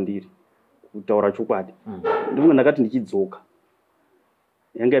chichiitika pandiri. Kutaura chokwadi. Ndimwe ndakati ndichidzoka.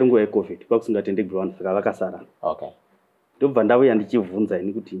 Yanga iri nguva yeCovid kwakusingatendegwi vanhu saka vakasara. Okay. Ndobva ndauya ndichibvunza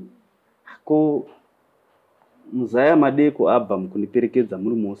ini kuti ko muzaya madeko abva mukuniperekedza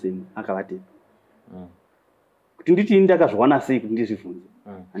muri mose akavatema. Kuti nditi ini ndakazviwana sei kuti ndizvibvunze.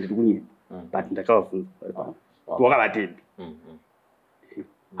 Handidi kunyepa. But ndakavabvunza vari pano. Kuti wakavatema.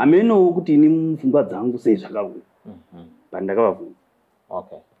 Hamenowo kuti ini mupfungwa dzangu sei zvakauya. But ndakavabvunza.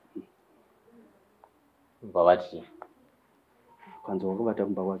 Okay. Bavati. Kwanza wakabata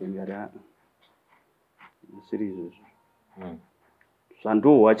kumba kwake ndikati zviri izvozvo.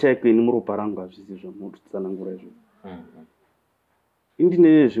 Zvandohwa chaiko ini muropa rangu hazvisi zvamutsanangura izvozvo.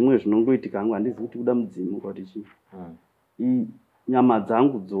 Indine zvimwe zvinongoitika hangu handizivi kuti kuda mudzimu kwati chii. Nyama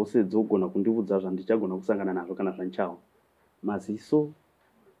dzangu dzose dzogona kundiudza zvandichagona kusangana nazvo kana zvandichawa. Maziso,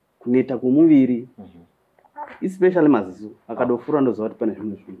 kuneta kwomuviri, especially maziso akadofura ndoziva kuti pane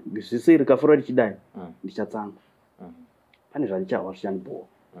zvimwe zvinhu. Ziso rikafura richidai ndichatsanga. Pane zvandichawa zvichandibowa.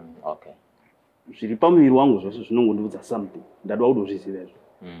 Okay. Zviri pamuviri wangu zvose zvinongondiudza something. Ndada kutozviziva izvo.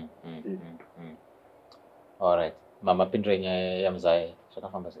 All right. Mama pindure nyaya yamuzaya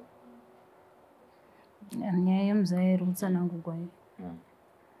zvakafamba sei? Nyaya yemuzaya iri kutsanangurwa iyi.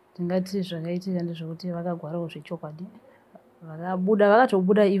 Ndingati zvakaitika ndezvokuti vakagwarawo zvechokwadi.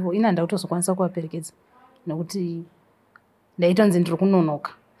 Vakatobuda ivo ina ndakutozokwanisa kuvaperekedza. Nokuti ndaitonzi ndiri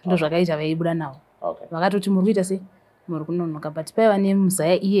kunonoka ndo zvakaita vaibuda navo vakatoti muri kuita sei muri kunonoka but paiva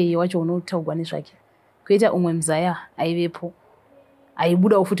nemuzaya iyeye wacho unotaurwa nezvake koita umwe muzaya aivepo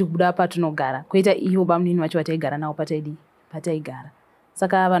aibudawo futi kubuda patinogara koita iyo bamunini vacho vataigara navo pataigara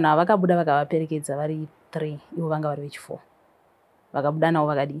saka vanhu ava vakabuda vakavaperekedza vari 3 ivo vanga vari vechi4 vakabuda navo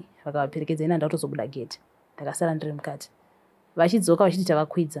vakavaperekedza ina ndatozobuda gate ndakasara ndiri mukati vachidzoka vachiti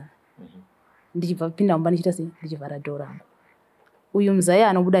tavakwidza ndichibva pinda mumba ndichita sei ndichivhara dhoo rangu uyu muzaya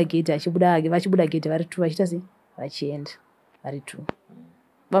anobuda gate vachibuda gate vari 2 vachiita sei vachienda vari 2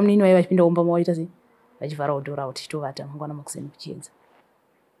 vamunini vai vachipinda mumba mavo vachiita sei vachivharawo dhoo ravo tichitovata mangwana makuseni kuchiedza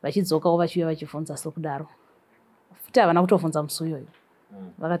vachidzokawo vachiuya vachibvunza sokudaro futi havana kutovhunza musi uyoyo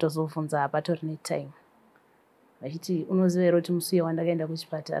vakatozobvunza paternity time vachiti unoziva here kuti musi uyo wandakaenda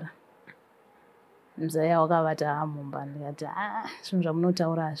kuchipatara muzaya wakavata mumba ndikati zvinhu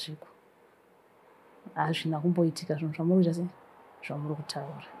zvamunotaura hazviko hazvina kumboitika zvinhu zvamuri kuita sei zvamuri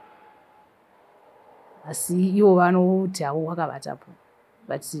kutaura asi ivo vanoti havo wakavatapo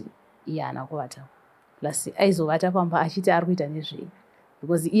but iye haana kuvatapo plus aizovata pamba achiti ari kuita nezvei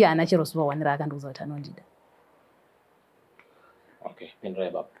because iye haana chero zuva wani raakandiudza kuti anondida. Okay,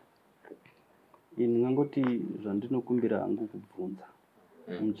 pindurai baba. Ndingangoti zvandinokumbira hangu kubvunza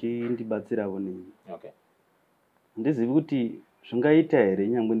muchindibatsirawo nemi. Okay. Ndizivi kuti zvingaita here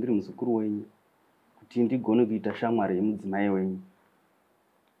nyangwe ndiri muzukuru wenyu kuti ndigone kuita shamwari yemudzimai wenyu.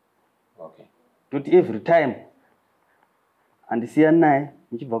 Okay. Kuti every time handisiyani naye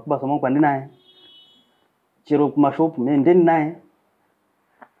nichibva kubasa mangu kwandinaye chero kumashopu ndeni naye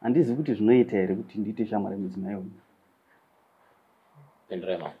handizivi kuti zvinoita here kuti ndiite shamwari yemudzimai wenyu.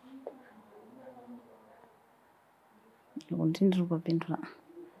 Pindurai mama. Kuti ndiri kupindura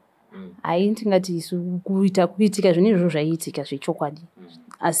haindingati isu kuitika zvinhu izvo zvaiitika zvechokwadi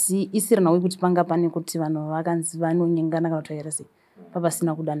asi isiri nawe kuti panga pane kuti vanhu vakanzi vanonyengana kana kuti vaira sei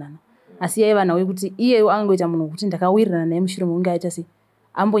papasina kudanana asi yaiva nawe kuti iyeyo angoita munhu kuti ndakawirirana naye mushure mokunge aita sei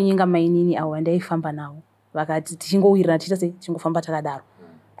ambonyenga mainini avo andaifamba navo vakati tichingowirirana tichita sei tichingofamba takadaro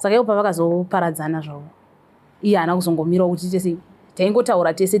saka ivo pavakazoparadzana zvavo iye haana kuzongomirawo kuti tiite sei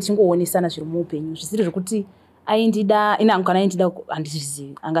taingotaura tese tichingoonesana zviri muupenyu zvisiri zvokuti aindida ina kana aindida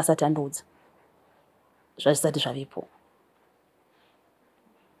handizvizivi angasati andoudza zvazvisati zvavipo.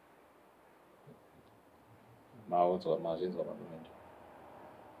 Mazvinzwa papamendo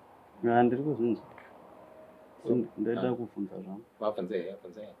ndiri kuzvinzwa ndaida kubvunza zvangu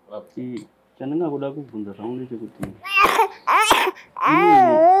chandingakuda kubvunza zvangu ndechekuti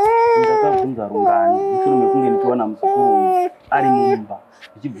ndakabvunza rungano mushure mekunge ndichiwana muzukuru ari mumba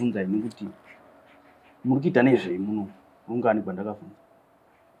ndichibvunza ini kuti muri kuita nezvei muno rungano kwandakabvunza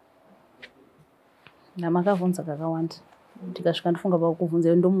ndamakabvunza kakawanda ndikasvika ndifunga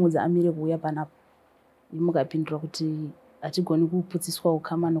pakubvunza ndomuudza amire kuuya panapo mukapindura kuti hatigoni kuputsiswa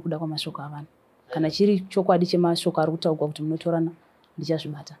ukama nokuda kwamashoko avanhu kana chiri chokwadi chemashoko ari kutaurwa kuti munotorana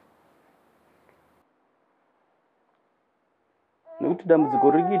ndichazvibata. Nekuti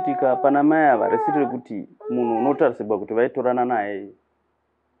dambudziko riri kuitika pana mai ava risiri rekuti munhu unotarisirwa kuti vaitorana naye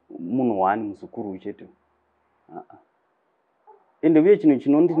munhu wani muzukuru chete. Ende uye chinhu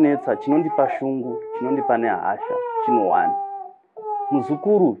chinondinetsa chinondipa shungu chinondipa nehasha chinhu wani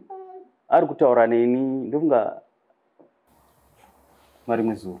muzukuru ari kutaura neni ndofunga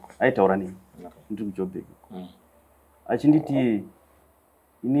marimwe zuva aitaura neni ndiri kuJoburg achinditi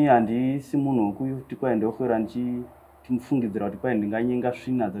ini handisi munhu wekuti kwai ndofera ndichimufungidzira kuti kwai ndinganyenga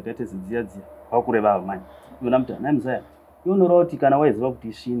svina dzakaita sedziya dziya pakureva amai iona muti nai muzaya ionoreva kuti kana waiziva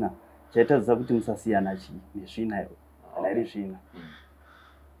kuti svina chaitadzisa kuti musasiyana nesvina iro kana iri svina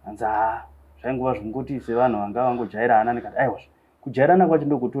hanzi zvaingova zvingoti sevanhu vanga vangojairana ndikati aiwa kujairana kwacho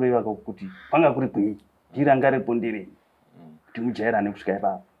ndokutoreva kuti panga kuri kwei ndiranga ripo ndirei kuti mujairane kusvika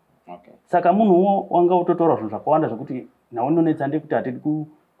ipapo. Saka munhuwo wanga utotaura zvinhu zvakawanda zvokuti naunonetsa ndekuti hatidi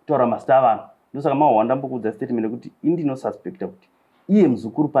kutaura mazita avanhu ndosaka mahwa ndambokuudza statement yekuti indinosuspecta kuti iye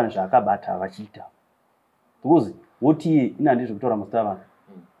muzukuru pane zvaakabata vachiita because woti iye ina handizvo kutaura mazita avanhu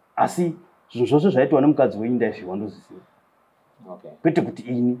asi zvinhu zvose zvaitwa nemukadzi wenyu ndaizviwa ndozviziva kwete kuti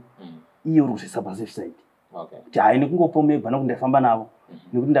ini iye uri kuzvisa pasafe side kuti haini kungopomegwa nokuti ndaifamba navo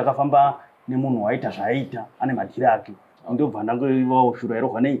nekuti ndakafamba nemunhu waita zvaaita ane madhiri ake ndobva ndangoivawo shura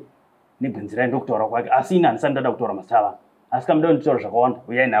irohwa nei negwenzi rai ndokutaura kwake asi ini handisati ndada kutaura mazita avanhu asi kamida kunditaura zvakawanda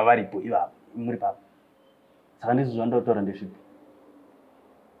uyai navo varipo ivavo muri papo saka ndizvo zvandotaura ndezvipi.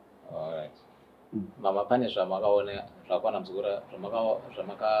 Mama pane zvamakaona zvakwana muzukuru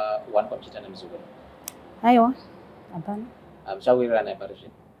zvamakawanikwa muchiita nemuzukuru? Aiwa hapana. Muchawirirana pari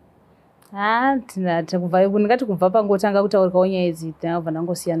zvino? Ndingati kubva pangotanga kutaurikawo nyaya idzi ndabva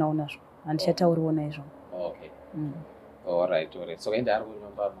ndangosiyanawo nazvo handichatauriwo naizvo. Okay. All right. So enda ari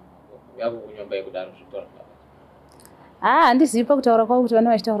kunyumba yako kunyumba yekudaro zvitora. Handizivi pakutaura kwavo kuti vana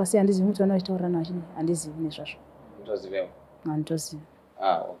vachitaura sei, handizivi kuti vana vachitaura nachini, handizivi nezvazvo. Mutozivewo? Handitozivi.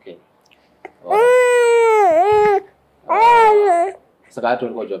 Okay. Saka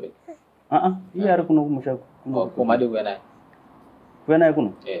atori kuJobe? Iye ari kuno kumusha. Kumade kuya naye? Kuya naye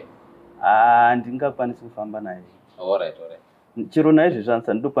kuno? Handingakwanisi kufamba naye. All right. Chiro naye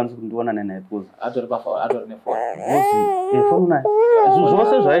zvezvanzi ndokwanisa kundiona naye kuza. Atori nefoni? Foni naye.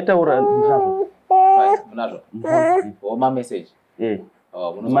 Zvose zvaitaura ndinazvo. Munazvo? Ma message?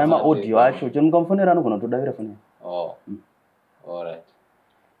 Maima audio acho. Chero mukamufonera anogona kutodavira foni. All right.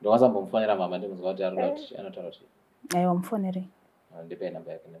 Ndokwasambomufonera mama ndimuzwa kuti arikuda kuti anotaura kuti. Aiwa, mufonere. Ndipe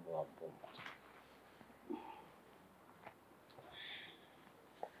namba yake ndimbowa.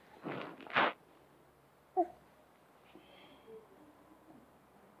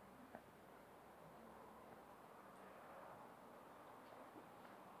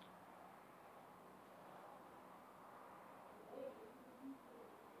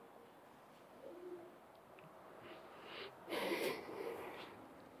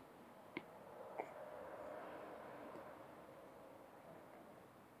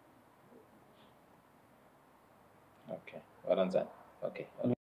 Okay. Well done. Okay.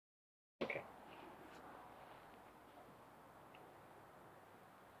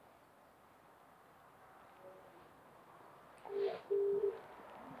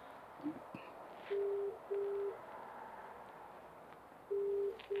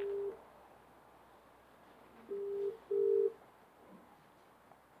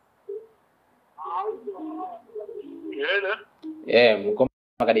 Mukoma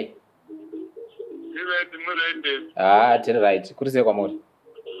makadi. Tiri right. Kuri sei kwamuri?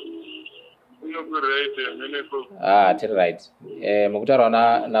 Tiri right. Mukutaura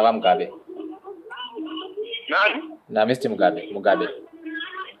na vaMugabe. Nani? Na Mr. Mugabe. Ani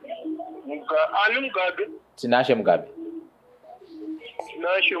Mugabe? Tinashe Mugabe.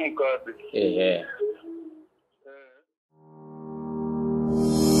 Tinashe Mugabe.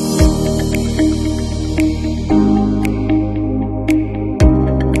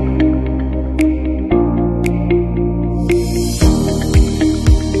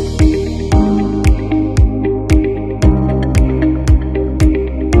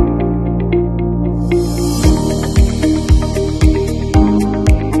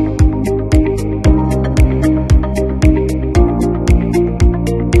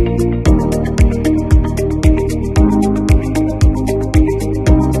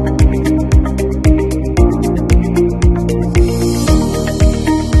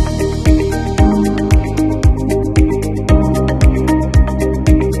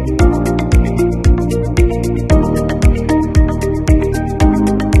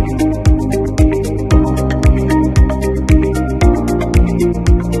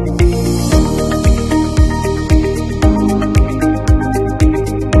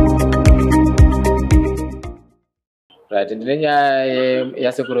 Right, ndine nyaya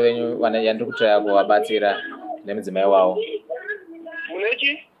yasekuru venyu yandiri kutoya kuvabatsira nemudzimai wavo.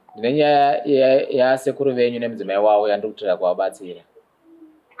 Munechi? Ndine nyaya yasekuru venyu nemudzimai wavo yandiri kutoya kuvabatsira.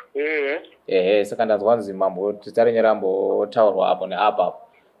 Saka ndanzwa kunzi zita renyu rambotaurwa apo neapo.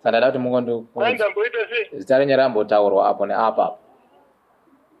 Saka ndada kuti ndamboita sei? Zita renyu rambotaurwa apo neapo.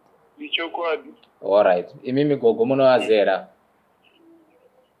 Ichokwadi. All right. Imi gogo munovazera.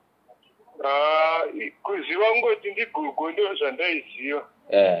 Kuziva ngoti ndigogo ndo zvandaiziva.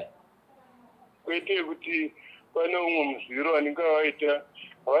 Kwete kuti pane umwe muzviro anenge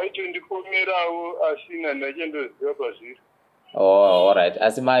vaitondipomerawo asina ndachandoziva pazviro. All right.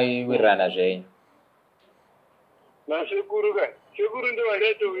 Asi maiwirirana zvenyu? Nasekuru kai. Sekuru ndo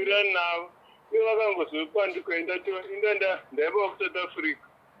vandaitowirirana navo. Ivo vakangozopa ndikaenda ndaiva kuSouth Africa.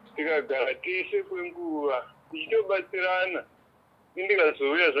 Tikagara tese kwenguva tichitobatsirana.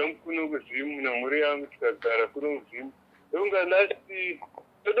 Ndikazouya zvangu kuno kuZimu namhuri yangu tikagara kuno kuZimu. Ndonga lasti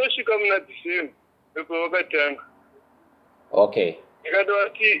totosvika muna December ndopavakatanga. Okay.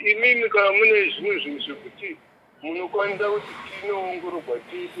 Ndikati imimi kana mune zvimwe zvinhu zvekuti munokwanisa kuti tinoongororwa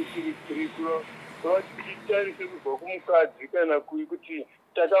tiri titarise kubva kumukadzi kana kuti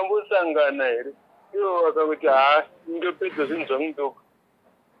takambosangana here. Ivo vakati ndopedza zvinhu zvangu ndoko.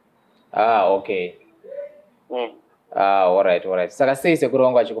 Okay. All right. Saka sei sekuru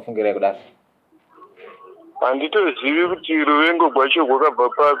wangu achikufungirai kudaro? Handitozivi kuti ruvengo rwacho rwakabva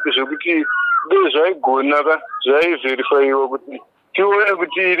papi zvekuti dei zvaigona zvaivherifaiwa kuti tione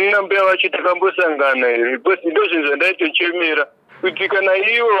kuti ini Naambuya vacho takambosangana here. Because ndozvinhu zvandaitochemera kuti kana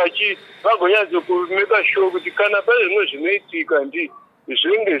ivo vagonyatsokumeka sure kuti kana pane zvimwe zvinoitika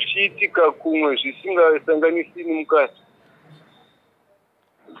zvinge zvichiitika kumwe zvisingasanganisini mukati.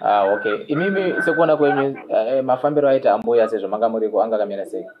 Okay. Imimi sekuona kwenyu mafambiro aita Naambuya sezvo manga muriko anga kamira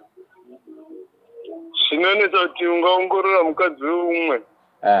sei? Zvinonetsa kuti ungaongorora mukadzi umwe.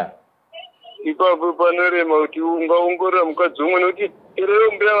 Ipapo panorema kuti ungaongorora mukadzi umwe nokuti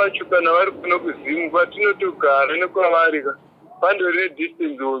iroyo mbuya vacho kana vari kuno kuzimu kwatinotogara nekwavari ka. Pandori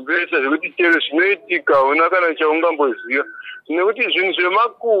distance wombesa zvekuti chero zvinoitika una kana chaungamboziva. Nekuti zvinhu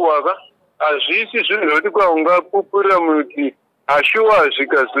zvemakuhwa ka hazvisi zvinhu zvekuti kwaungapupurira muti ashuwa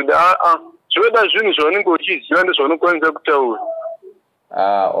zvikazoda zvoda zvinhu zvaunenge uchiziva ndozvaunokwanisa kutaura.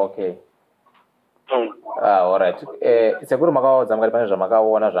 Okay. Alright. Sekuru makaudza mukati pane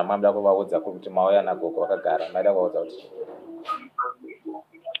zvamakaona zvamamda kuvaudza kuti mauya nagogo vakagara maida kuvaudza kuti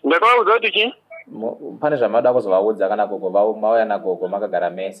ndakavaudza kuti chii? Pane zvamada kuzovaudza kana gogo mauya nagogo makagara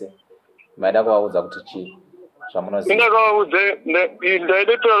mese maida kuvaudza kuti chii zvamunoziva? Ndakavaudza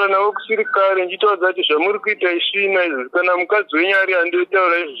ndaida kutaura navo kusiri kare ndichitaudza kuti zvamuri kuita isvina izvi kana mukadzi wenyu ari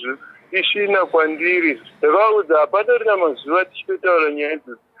andotaura izvi isvina kwandiri. Ndakavaudza hapatorina mazuva tichitotaura nyaya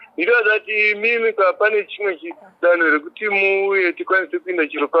idzi. Ndinoda kuti mimi pane chimwe chidanho rekuti muuye tikwanise kuenda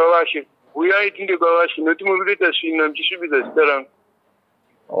chiro kwavashe. Uyai tinde kwavashe nokuti muri kuita svina muchisvibidza zita rangu.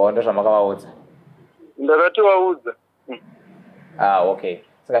 Ndozvamakavaudza? Ndakatovaudza. Okay.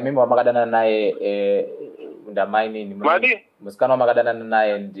 Saka mimi wamakadana naye ndamainini musikana wamakadanana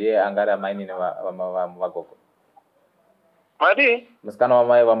naye ndiye angari amainini vagogo? Madi? Musikana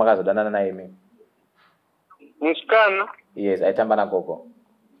wamai wamakazodanana naye imi? Musikana? Yes, aitamba nagogo.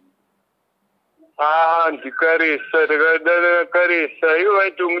 Ndikaresa takadana karesa ivo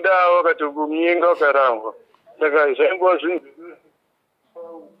vaitomudawo vakatomunyenga vakarangwa. Saka zvaingova zvinhu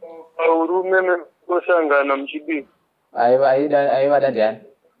urume osangana muchidii. Aivada ndiani?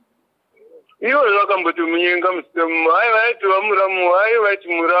 Ivo vakambotomunyenga musitemu ai vaitova muramu ai vaiti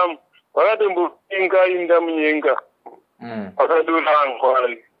muramu vakatombomunyenga inda munyenga vakadorangwa.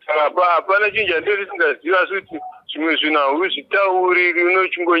 Saka hapana chinhu chandiri singaziva asi kuti zvimwe zvinhu hauzvitauri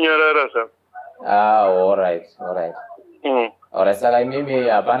unochingonyarara saka. Alright. Alright, saka imimi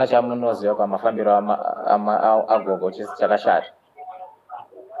hapana chamunoziva kwamafambiro agogo chakashata?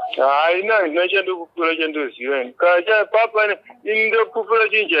 Haina handina chandokupura chandoziva ini. Papane indokupura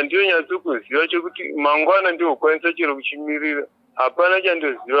chinhu chandonyatsokuziva chekuti mangwana ndokwanisa chero kuchimirira. Hapana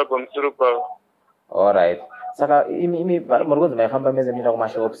chandoziva pamusoro pavo. Alright. Saka imi muri kunzi maifamba mese muchienda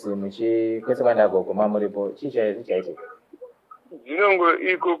kumashops kwese kwaenda gogo mamuripo chii chaitika? Dzinongo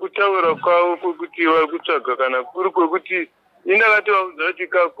iko kutaura kwavo kwekuti vari kutsvaga kana kuri kwekuti indakatovaudza kuti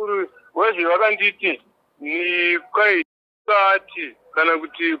kakuru wezve vakanditi ni kwaiti kana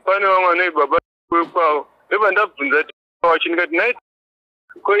kuti pane vamwana ibaba wekwavo ndabvunza wacho ndikati naiti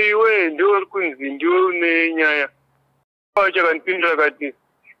ko iwe ndiwe uri kunzi ndiwe une nyaya wacho akandipindura akati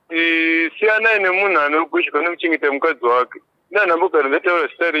siyanai nemunhu anogoshoka nekuchengeta mukadzi wake. Ndandambogara ndataura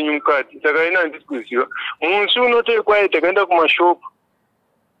zita renyu mukati saka ina handisi kuziva. Musi unotoikwai takaenda kumashopu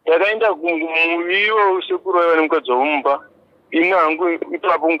takaenda ivo usekuru vaiva nemukadzi wamumba ini hangu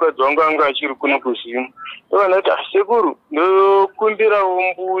ipapo mukadzi wangu anga achiri kuno kuzimu. Ndakandati sekuru ndokumbirawo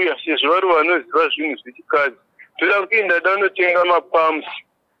mbuya sezvo vari vanoziva zvinhu zvechikadzi toda kuenda ndanotenga mapamsi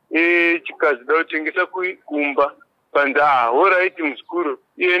echikadzi da kutengesa kumba panzi horaiti muzukuru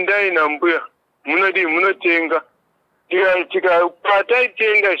endai Naambuya munodii munotenga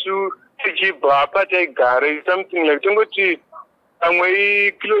pataitenga su tichibva apa taigara something like tongoti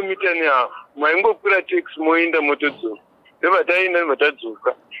amwe kilomita nehafu maingopura taxi moenda motodzoka ndopataenda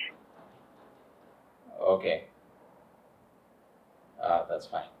ndopatadzoka. Okay. That's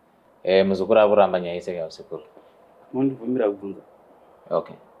fine. Muzukuru akuramba nyaya iseka usekuru? Mondibvumira kubvunza.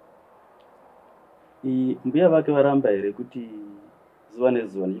 Okay. Mbuya vake varamba here kuti zuva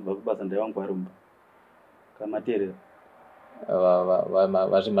nezuva ndichibva kubasa ndaivangu varumba kamateerera?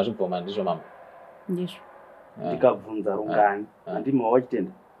 Vazvimboma ndizvo mama? Ndizvo. Ndikabvunza rungani handima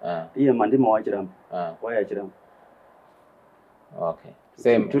wachitenda iye mandima wachiramba wai achiramba. Okay.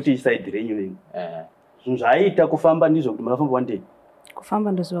 Tuti isaidi renyu venyu zvinhu zvaaita kufamba ndizvo kuti makafamba wandei?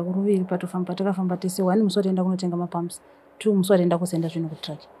 Kufamba ndoziva kuruviri patofamba takafamba tese 1 musi wataenda kunotenga mapamps 2 musi wataenda kusenda zvinhu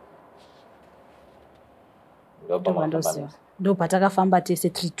kutraki ndo patakafamba tese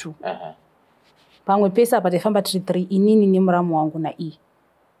 3-2 pamwe pese apa taifamba 3-3 inini nemuramu wangu naiye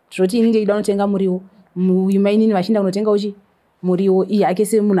zvoti ini ndeida kunotenga muriwo muimainini vachienda kunotenga uchi muriwo iye ake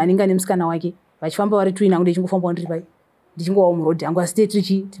semunhu anenge ane musikana wake vachifamba vari 2 nangu ndichingofambawo ndiri pai ndichingowawo murodhi hangu asi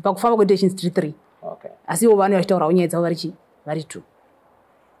tichi pakufamba kwedu techinzi 3-3 asi ivo vanhu vachitaurawo nyaya dzavo vari 2.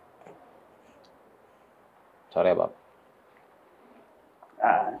 Taurai baba.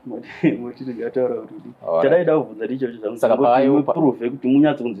 Moti ndingataura kuti chadaida kubvunza ndicho zvamusangotiwe proof yekuti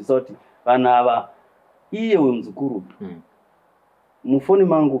munyatso kunzwisa kuti vanhu ava iye wemuzukuru mufoni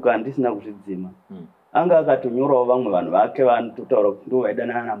mangu kandisina kuzvidzima anga akatonyorawo vamwe vanhu vake vanototaura kuti ndo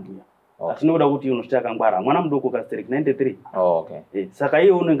Aidanana Naambuya asi ndoda kuti unosvika akangwara mwana mudoko kasterek 93 saka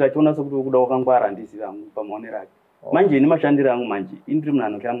iye unenge achiona sekuti ukuda wakangwara handiziva pamaonero ake manje ini mashandiro angu manje indiri munhu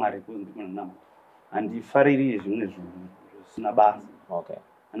anotya Mwari kuti ndiri munhu nama handifariri zvimwe zvinhu zvisina basa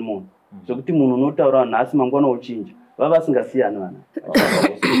animona zvokuti munhu unotaura nhasi mangwana uchinja vava vasingasiyani vana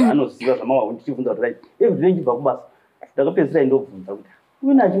anoziva zvamawa ndichibvunza kuti right everyday ndibva kubasa ndakapedzisira ndobvunza kuti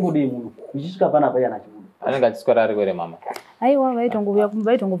uina achingodei munhu ndichisvika panapa yana achibuda anenge achiswera ari kwere mama aiwa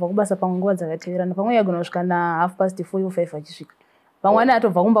vaitongobva kubasa pamwe nguva dzakateverana pamwe yagona kusvika na 4:30 5 achisvika pamwe ane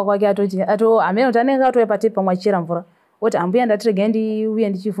atobva kumba kwake atoti hamene kuti anenge atouya patepi pamwe achichera mvura oti ambuya ndatirege ndiuye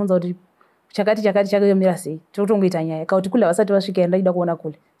ndichibvunza kuti chakati chakayomira sei totongoita nyaya kauti kule vasati vasvika ndaida kuona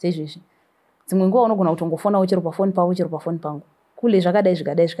kule seizvezvi dzimwe nguva unogona kutongofona chero pafoni pavo chero pafoni pangu kule zvakadai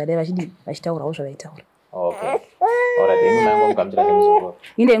vachitaurawo zvavaitaura alright imi mangomugamuchira semuzukuru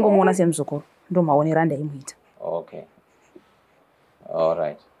inde ingomuona semuzukuru ndo maonero andaimuita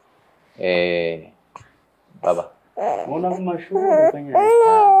alright baba mona kumashure kanyaya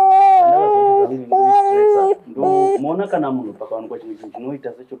ndomuona kana munhu pakawanikwa chinhu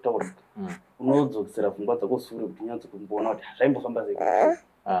chinoita sechotaurika unodzokisira pfungwa dzako sure kuti unyanze kumboona kuti zvaimbofamba sei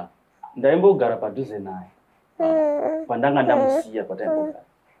ndaimbogara padhuze naye pandanga ndamusiya pataimbogara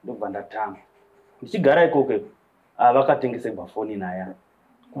ndobva ndatama ndichigara ikoko vakatengeserwa foni naye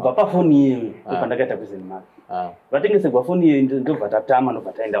kubva pafoni iyeyo ndopandakaita kwezeni mari vatengeserwa foni iyeyo ndobva tatama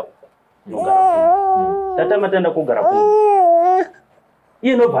ndobva taenda uko tatama taenda kogara kuno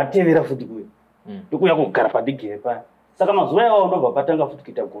iye ndobva atevera futi kuyo ndokuya kugara padigere paya saka mazuva iwawo ndobva patanga futi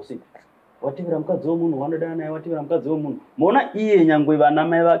kuita gosi watevera mukadzi womunhu wanoda naye watevera mukadzi womunhu moona iye nyangwe vana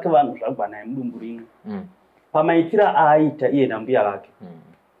mai vake vanhu zvagwa naye mudumbu rimwe pamaitira aaita iye nambuya vake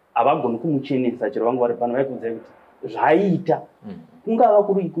havagoni kumuchenesa chero vangu vari pano vaikudzai kuti zvaiita kungava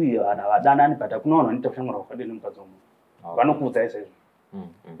kuri ikuyo vana vadanani bata kuna vanhu vanoita kushamwara kwakadii nemukadzi womunhu vanokuudzai saizvo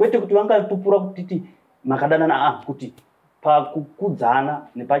kwete kuti vangatupura kutiti makadanana kuti pakukudzana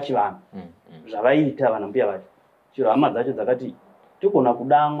nepachivanhu zvavaiita vanambuya vacho chero hama dzacho dzakati tikona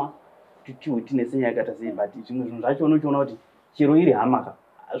kudamwa titiwe tine senyaya yakaita sei but zvimwe zvinhu zvacho unochiona kuti chero iri hamaka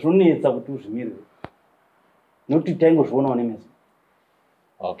zvonetsa kuti uzvimirire nokuti taingozvionawo nemeso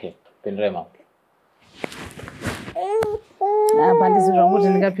pindurai mama pandisi zvangu kuti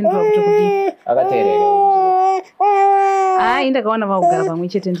ndingapindura kuti kudii akateerera ndakaona vakugara pamwe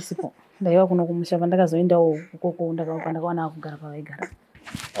chete ndisipo ndaiva kuno kumusha pandakazoendawo ukoko pandakaona vakugara pavaigara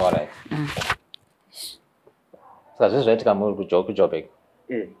alright saka zvizvi zvaitika muri kuJoburg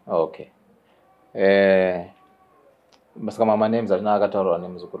saka mama names azvina akataurwa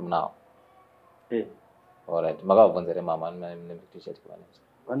nemuzukuru nawo alright makavabvunza ere mama nemutichaitika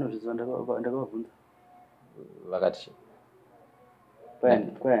vanozviziva ndakavabvunza vakati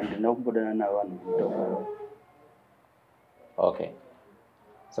kwai handina kumbodana navo vanhu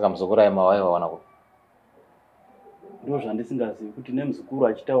saka muzukuru aima waivaona ku ndo zvandisingazivi kuti nemuzukuru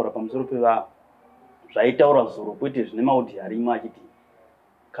achitaura pamusoro pevanhu zvaitaura zuro kwete zvine maudhi arimo achiti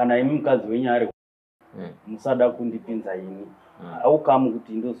kana imi mukadzi wenyu ari musada kundipinza ini aukamu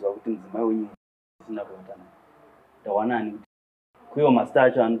kuti ndoziva kuti mudzimai wenyu isina kuvatana ndawanani kuti kuiwo masita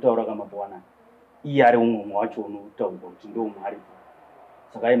acho anotaura kamapowanani iye ari umwe wacho unotaurwa kuti ndo umwe aripo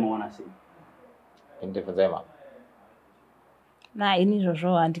saka aimaona sei ndibvunzai mama ini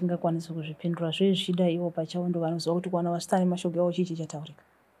izvozvo handingakwanisi kuzvipindura zvezvichida ivo pachavo ndo vanoziva kuti kwana vasita nemashoko avo chii chichataurika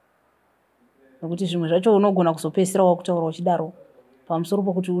nokuti zvimwe zvacho unogona kuzopedzisira wakutaura uchidaro pamusoro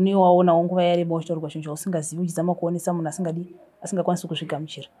pokuti unewaonawo nguva yareba uchitaurwa chinhu chausingazivi uchizama kuonesa munhu asingakwanisi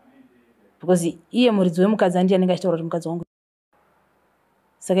kuzvigamuchira because iye muridzi wemukadzi handii anenge achitaura kuti mukadzi wangu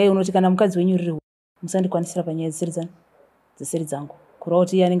saka iye unoti kana mukadzi wenyu riri musandikwanisira panyaya dzeseri dzangu kureva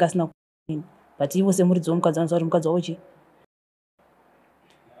kuti iye anenge asina but ivo semuridzi wemukadzi vanoziva kuti mukadzi wavo chii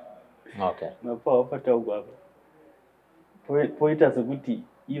mapawa pataugwa apa poita sekuti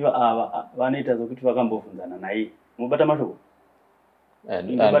iva ava vanoita sekuti vakambobvunzana naye mubata mashoko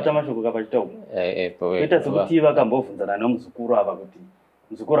ndibata mashoko kapachitaugwa poita sekuti vakambobvunzana nomuzukuru ava kuti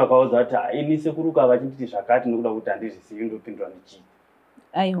muzukuru akaudza kuti ini sekuru kava chinditi zvakati nokuda kuti handizvisivi ndopindura ndichii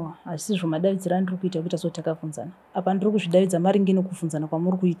aiwa hazvisizvo madavidzira ndiri kuita kuita sotakabvunzana apa ndiri kuzvidavidza maringe nekubvunzana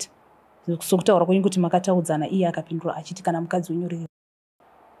kwamuri kuita sokutaura kwenyu kuti makataudzana iye akapindura achiti kana mukadzi wenyu riri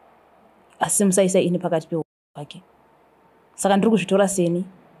asi musaisa ini pakati pake saka ndiri kuzvitora seni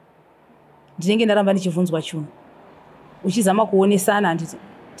ndinenge ndaramba ndichibvunzwa chinhu uchizama kuonesana handiti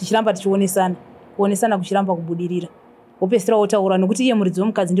tichiramba tichionesana kuonesana kuchiramba kubudirira wopedzisira wotaura nokuti iye muridzi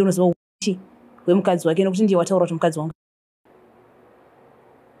wemukadzi ndiye unoziva uchi hwemukadzi wake nokuti ndiye wataura kuti mukadzi wangu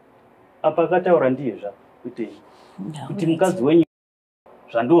apa akataura ndiyezva kuti mukadzi wenyu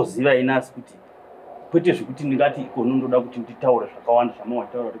zvandoziva ina asi kuti kwete zvekuti ndingati konondoda kuti nditaure zvakawanda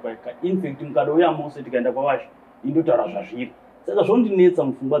zvamawataura kuti kwaika infact mukadouya mose tikaenda kwavasha indotaura zvazviri saka zvondinetsa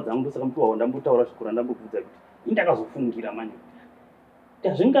mupfungwa dzangu ndosaka mupiwa ndambotaura zvikuru ndambobvudza kuti indakazofungira manje kuti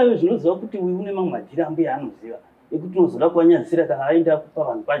hazvingave zvinoziva kuti uyu une mamwe madhiri ambuya anoziva ekuti unozoda kuvanyadzisira kana aenda kupa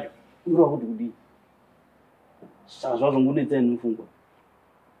vanhu pacho unoreva kuti kudii saka zvazongonetsa ini mupfungwa.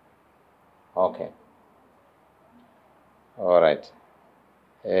 Okay. All right.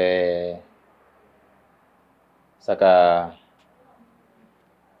 Saka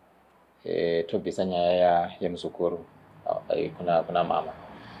tobvisa nyaya yemuzukuru kuna mama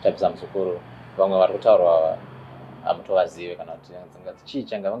tabvisa muzukuru vamwe vari kutaurwa hamutovazive kana kuti chii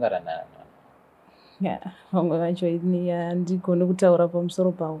changa vangarana vamwe vacho ini handigoni kutaura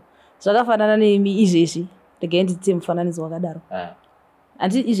pamusoro pavo zvakafanana nemi izvezvi regai nditite mufananidzo wakadaro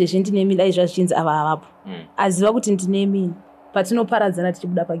handi izvezvi ndinemi dai zvazvichinzi ava havapo aziva kuti ndinemi patinoparadzana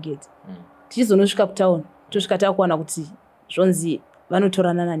tichibuda pagedhi tichizonosvika kutauni tosvika takuwana kuti zvonzi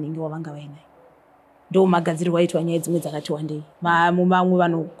vanotorana naningi wavanga vainai ndo magadzirirwo aitwa nyaya dzimwe dzakati wandei mamwe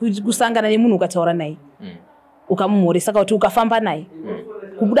vanhu kusangana nemunhu ukataura naye ukamumhore saka kuti ukafamba naye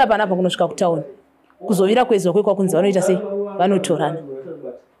kubuda panapa kunosvika kutauni kuzovira kwezwa kwekwakunzi vanoita sei vanotorana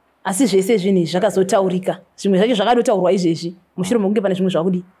asi zvese zvinhu izvi zvakazotaurika zvimwe zvacho zvakadotaurwa izvezvi mushure mekunge pane zvimwe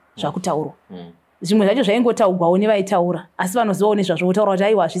zvakudi zvakutaurwa zvimwe zvacho zvaingotaurwawo nevaitaura asi vanozivawo nezvazvo votaura kuti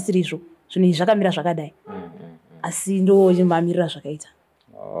aiwa hazvisiri izvo zvinhu izvi zvakamira zvakadai asi ndo mamirira zvakaita.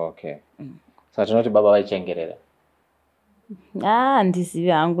 Okay. Saka tinoti baba vaichengerera handizivi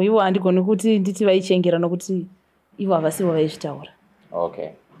hangu ivo handigoni kuti nditi vaichengera nokuti ivo havasivo vaizvitaura. Okay.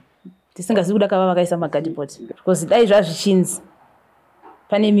 Tisingazivi kuda kava vakaisa magadhibhoti because dai zvazvichinzi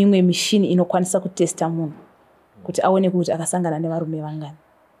pane mimwe mishini inokwanisa kutesta munhu kuti aone kuti akasangana nevarume vangani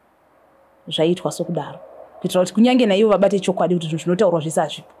zvaitwa sokudaro kuitira kuti kunyange naivo vabate chokwadi kuti zvinhu zvinotaurwa zvese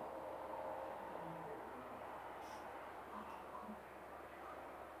hazvipo.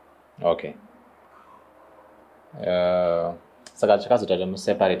 Okay. Saka chakazotata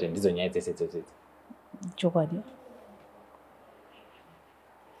museparate ndidzo nyaya dzese dzose chokwadi.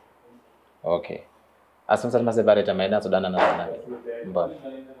 Okay. Asi musati maseparate mainatsodanana naye mbona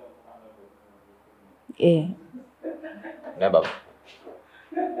ne baba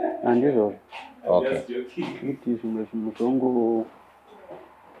handizvo. Okay. Kuti zvimwe zvinhu zvongo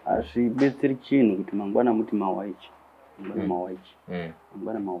hazvibetseri chinhu kuti mangwana muti mawaichi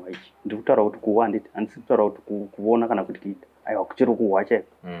mangwana mawaichi ndiri kutaura kuti kuwa handiti handisi kutaura kuti kuona kana kuti kuita aiwa kuchiri kuhwa chaiko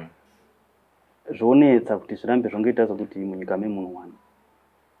zvonetsa kuti zvirambe zvongoita sokuti munyika memunhu wani.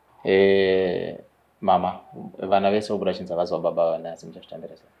 Mama vana vese vobuda chinzi havasi vababa vanasi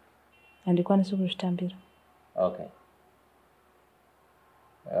muchazvitambira sei? Handikwanisi kuzvitambira. Okay.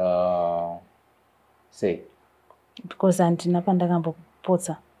 Sei? Because handina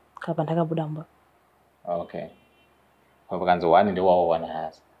pandakambopotsa kapa ndakabuda mumba. Okay. Pakanzi wani ndewawo wana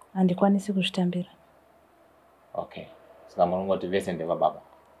hasi. Handikwanisi kuzvitambira. Okay. Saka munongoti vese ndevababa?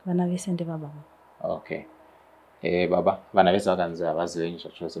 Vana vese ndevababa. Okay. Baba vana vese vakanzi havazivenyi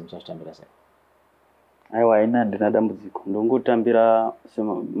zvachose muchazvitambira sei? Aiwa ina handina dambudziko ndongotambira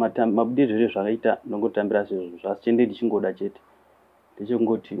mabudiriro zvakaita ndongotambira sezvo zvasi chende ndichingoda chete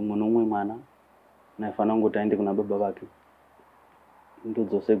ndechingoti umwe nomumwe mwana naifanira kungoti aende kuna baba vake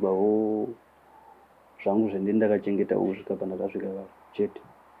ndodzosegwawo zvangu zvendindakachengeta kusvika pandakasvika chete.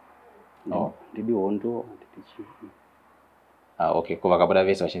 Ndidi hondo handidi chii. Okay. Ko vakabuda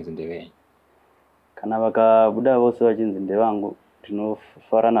vese vachinzi ndevei? Kana vakabuda vose vachinzi ndevangu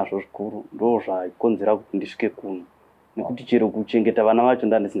ndinofara nazvo zvikuru ndo zvakonzera kuti ndisvike kuno nekuti chero kuchengeta vana vacho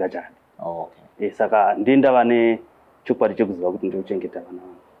ndandisingachadi. Okay. Saka ndindava nechokwadi chekuziva kuti ndinochengeta vana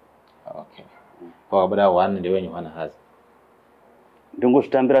vangu. Okay. Vakabuda one ndewenyu wana hazi?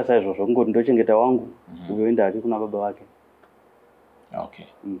 Ndongozvitambira saizvozvo kungoti ndochengeta wangu uyoenda hake kuna baba vake. Okay.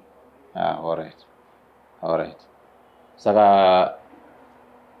 All right. All right. Saka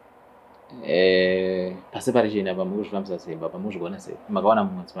paseparation apa mukuzvifambisa sei baba muzvigona sei makawana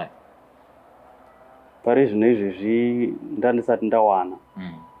mudzimai? Pari zvino izvezvi ndandisati ndawana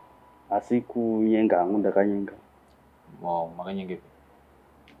asi kunyenga hangu ndakanyenga. Makanyengepi?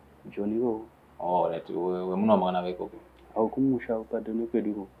 Joni iko. Alright. Wemunwa makana veikoko? Kumusha padyo nekwedu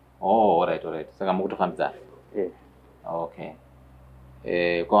iko. Alright, alright. Saka mukutofambidzana? Okay.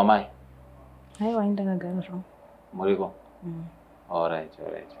 Kwa mai? Aiwa ndakagara zvangu. Muriko? Alright,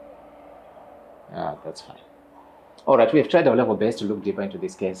 alright. That's fine. All right, we have tried our level best to look deeper into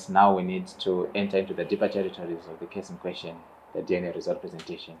this case. Now we need to enter into the deeper territories of the case in question, the DNA result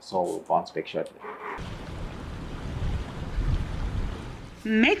presentation. So we'll bounce back shortly.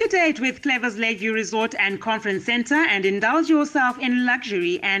 Make a date with Clever's Lakeview Resort and Conference Center and indulge yourself in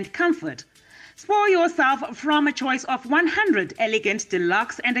luxury and comfort. Spoil yourself from a choice of 100 elegant,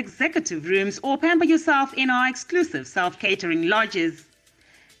 deluxe and executive rooms, or pamper yourself in our exclusive self-catering lodges.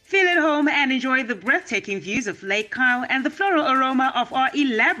 Feel at home and enjoy the breathtaking views of Lake Kyle and the floral aroma of our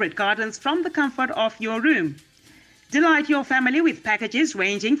elaborate gardens from the comfort of your room. Delight your family with packages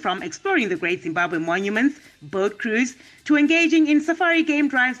ranging from exploring the Great Zimbabwe monuments, boat cruise, to engaging in safari game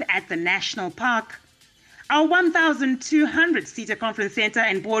drives at the National Park. Our 1,200-seater conference center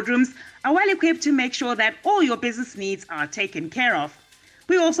and boardrooms are well equipped to make sure that all your business needs are taken care of.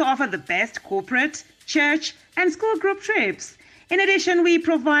 We also offer the best corporate, church, and school group trips. In addition, we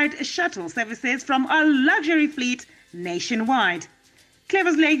provide shuttle services from our luxury fleet nationwide.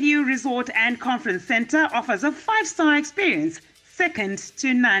 Clever's Lakeview Resort and Conference Center offers a 5-star experience, second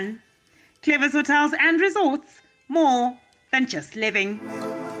to none. Clever's Hotels and Resorts, more than just living.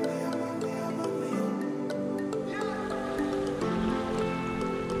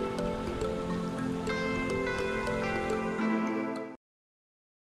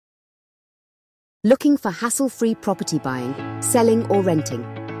 Looking for hassle-free property buying, selling or renting?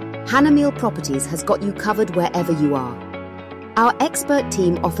 Hanamil Properties has got you covered wherever you are. Our expert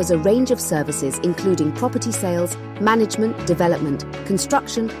team offers a range of services including property sales, management, development,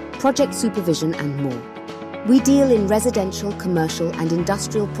 construction, project supervision and more. We deal in residential, commercial and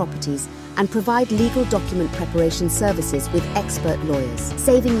industrial properties and provide legal document preparation services with expert lawyers,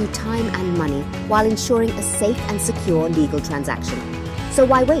 saving you time and money while ensuring a safe and secure legal transaction. So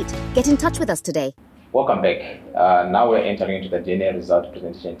why wait? Get in touch with us today. Welcome back. Now we're entering into the DNA result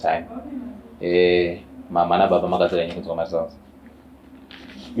presentation time. Mama na baba magazela nyingi kwa results.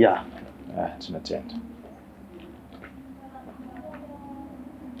 Yeah. Tunatenda.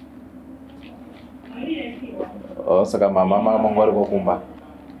 Saka mama mongwari kokumba.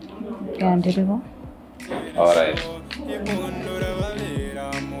 Yeah, ndirivo. All right.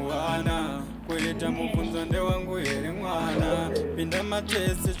 Kuita mubvunzo ndewangu here mwana pinda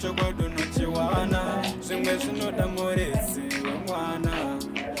matesi chokwadi unochiwana zvimwe zvinoda murezi wemwana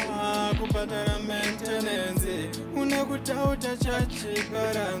kupatara maintenance una kutauta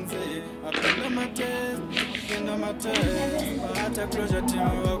chachiparanzi apinda matesi bata closure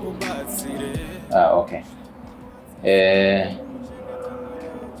team vakubatsire. Okay.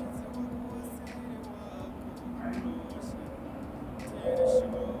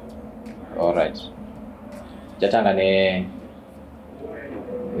 All right. Jatanga ne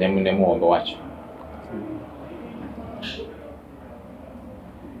muombe wacho.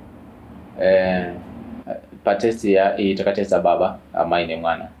 Patesti ya itakatesa baba amaine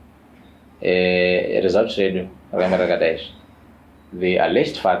mwana. Result redu remaragadash. The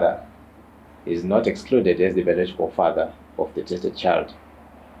alleged father is not excluded as the biological father of the tested child.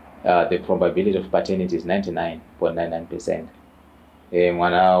 The probability of paternity is 99.99%.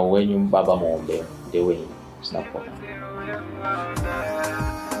 Mwana wenyu baba muombe ndewe sinakuwa.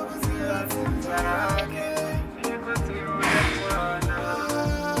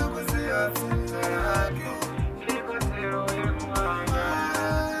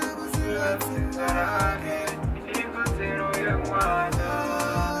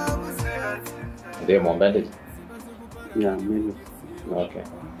 Ndiye muombe ndije? Yeah, maybe. Okay.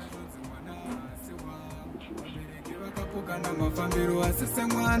 Kana mafambiro asise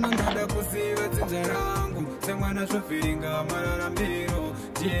mwana ndoda kuziva dzinza rangu semwana zvofiringa mararambiro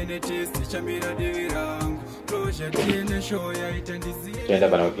DNA test chamira divi rangu closure DNA show yaita ndiziva. Tuenda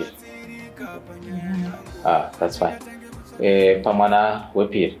bana wapi? That's fine. Pamwana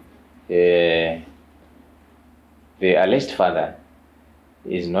wepiri. The alleged father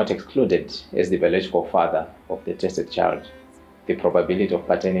is not excluded as the biological father of the tested child. The probability of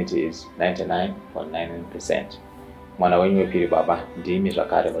paternity is 99.99%. Mwana wenyu wepiri baba ndimi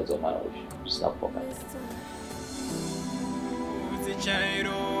zvakare vadzomwana uyu sinakupoka.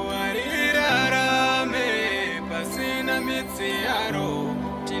 Uzichairo arirarame pasina mitsi yaro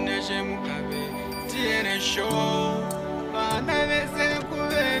tineshe mukabe tiene show vana vese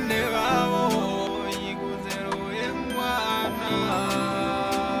kuvene vavo ikuzero yemwana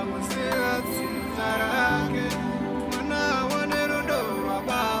kusiva tsinza rake mwana wane rudo rwa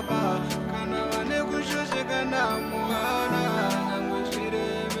baba kana vane kushosheka namuhana nangwe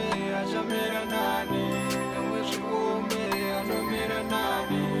zvireme achamera nani nangwe zvikombe anomera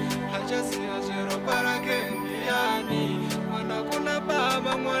nani achasiya zveropa rake ndiyani mwana kuna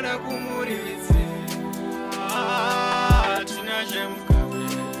baba mwana kumuridzi tinaje mukabe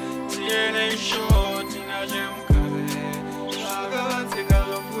tiene sho tinaje mukabe zvakavanzika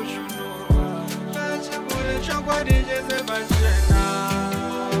zvokushunurwa achibure chokwadi chese pachena.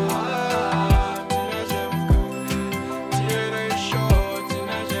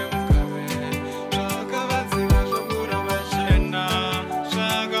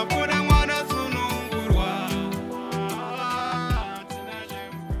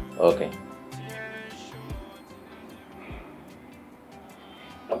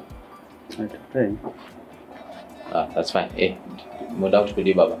 Okay. That's fine. Eh, muda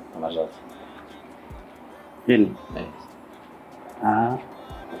kutipidi baba amazazi. Yini? Yes.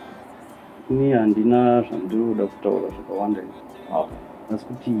 Ini handina zvandiroda kutaura zvakawanda. Okay. Asi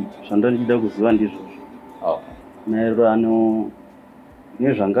kuti zvandandichida kuziva ndizvozvo. Okay. Maererano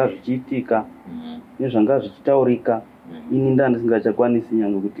nezvanga zvichiitika, nezvanga zvichitaurika, ini ndandisingachakwanisi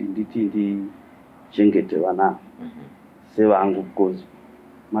nyange kuti nditi ndichengete vana sevangu because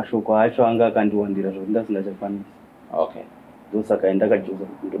mashoko acho anga akandiwandira zvokuti ndasingachakwanisi. Okay. Ndosaka ndakajoza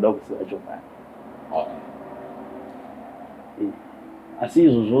kuti ndoda kuziva chokwadi. Okay. Asi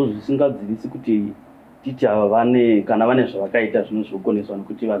izvozvo zvisingadzivisi kuti titi ava vane kana vane zvavakaita zvinozvokoneswa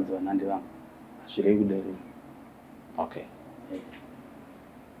nokuti vanzi vanhande vangu. Zvirei kudaro. Okay.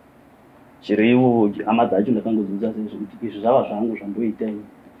 Chiriwo hama dzacho ndakangodzidza sezvekuti izvi zvava zvangu zvandoita ini.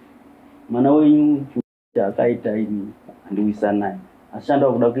 Mwana wenyu akaita ini handiwisana naye. Asi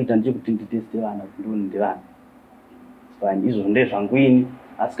chandawa kuda kuita ndechekuti nditeste vana kuti ndoni ndevana. Fine, izvo ndezvangu ini.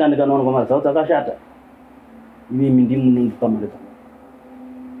 Asi kana ndikanoona kwamazautsi akashata, imi ndimunondipa mari dzangu.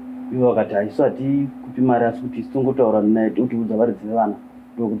 Ivo vakati haisu hatikupi mari asi kuti sitongotaura naye kuti udza vari dzine vana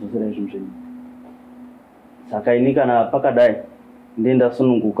ndokudzosera izvinhu zvenyu. Saka ini kana pakadai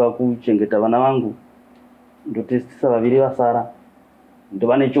ndendasununguka kuchengeta vana vangu, ndotestisa vaviri vasara,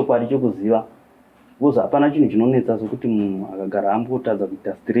 ndova nechokwadi chokuziva. Because hapana chinhu chinonetsa sokuti munhu akagara ambotadza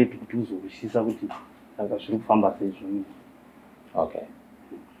kuita straight kuti uzorwisisa kuti saka zviri kufamba sei zvonii. Okay.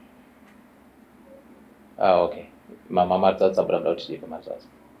 Okay. Mama matsatsa branda kuti ndipe matsatsa.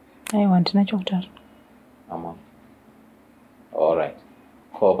 Aiwa ndinacho kutaura. Mama. All right.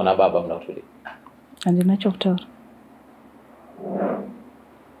 Ko kuna baba mna kuti. Handinacho kutaura.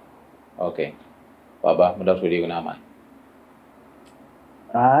 Okay. Baba muda kuti kuna mai.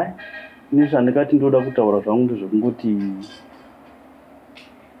 Hai. Ini zvandikati ndoda kutaura zvangu ndezvekungoti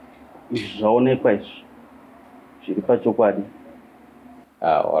izvi zvaonekwa izvi zviri pachokwadi.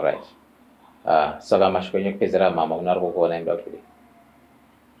 All right. Saka mashoko enyu kupedzera mama unari kukuona muda kuti.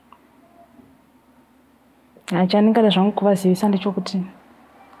 Chaningada zvangu kuvazivisa ndechokuti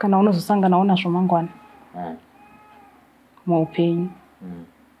kana unozosanganawo nazvo mangwana muupenyu,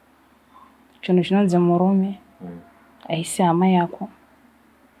 chinhu chinonzi murume haisi hama yako.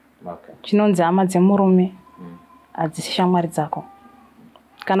 Okay. Chinonzi hama dzemurume hadzisi shamwari dzako.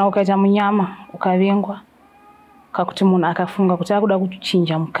 Kana ukaita munyama ukavengwa kakuti munhu akafunga kuti akuda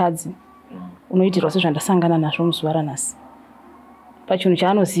kuchinja mukadzi, unoitirwa sezvandasangana nazvo muzuva ranhasi. Pachinhu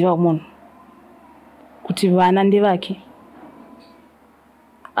chaanoziva munhu kuti vana ndevake,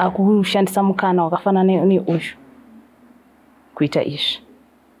 akushandisa mukana wakafanana neuyu kuita izvi.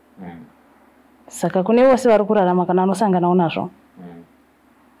 Saka kune vose vari kurarama kana anosanganawo nazvo,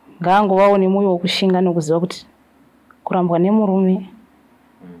 ngaangovawo nemwoyo wokushinga nokuziva kuti kurambwa nemurume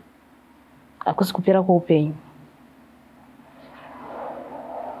hakusi kupera kweupenyu.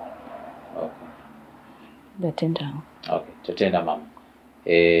 Ndatenda. Okay, totenda mama.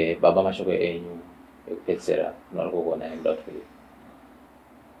 Baba mashoko enyu ekupedzera unari kukuona muda kuti.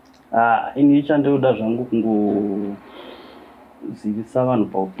 Ini chandoda zvangu kungozivisa vanhu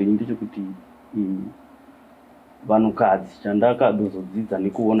paupenyu ndechekuti vanhukadzi chandakazodzidza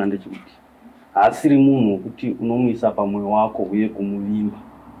nekuona ndechekuti haasiri munhu wekuti unomuisa pamwoyo wako uye kumuvimba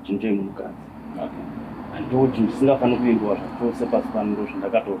chinhu chemunhukadzi. Handoo chinhu chisingafaniri kuvimbiwa zvachose pasi pano, ndo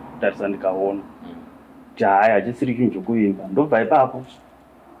zvandakatotarisa ndikaona kuti hai hachisiri chinhu chokuvimba. Ndobva ipapo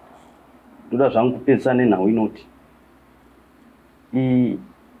ndoda zvangu kupedzisa nenhau inoti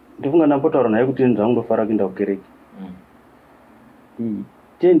ndifunga ndambotaura naye kuti zvangu ndofara kuenda kukereke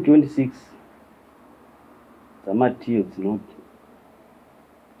 10:26 dzamatiyo dzinoti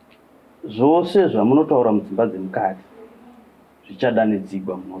zvose zvamunotaura mudzimba dzemukadzi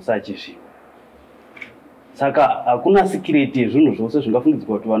zvichadanidzigwa munhu wose achizviva. Saka hakuna sikireti yezvinhu zvose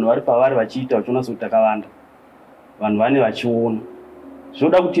zvingafungidzwa kuti vanhu vari pavari vachiita vachiona sekuti takavanda, vanhu vane vachiona.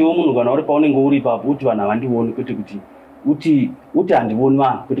 Zvoda kuti iwe munhu kana uri paunenge uri ipapo uti vanhu havandioni, kwete kuti uti handioni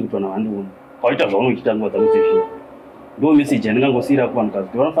vanhu, kwete kuti vanhu havandioni. Kauita zvaunoita nguva dzako dzezvinhu. Ndo meseji yandingangosiyira kuvanhukadzi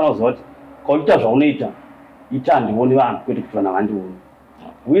kuti vanofanira kuziva kuti kauita zvaunoita ita handioni vanhu, kwete kuti vanhu havandioni.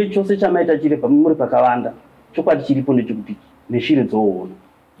 Uye chose chamaita chiri muri pakavanda, chokwadi chiripo ndechekuti neshiri dzoona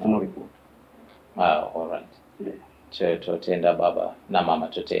vanoripota. All right. Totenda baba na mama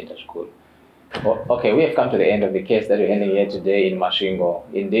totenda zvikuru. Okay, we have come to the end of the case that we're ending here today in MASVINGO.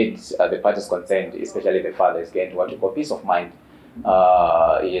 Indeed, the parties concerned, especially the father, is getting what you call peace of mind.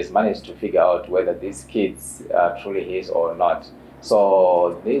 He has managed to figure out whether these kids are truly his or not.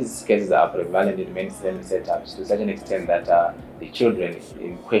 So these cases are prevalent in many setups to such an extent that the children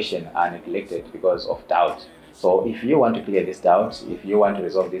in question are neglected because of doubt. So if you want to clear this doubt, if you want to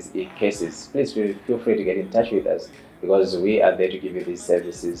resolve these cases, please feel free to get in touch with us, because we are there to give you these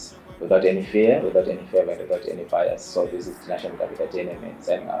services without any fear, without any favor, without any bias. So this is Naambuya with the DNA Man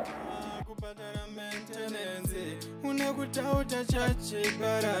signing out.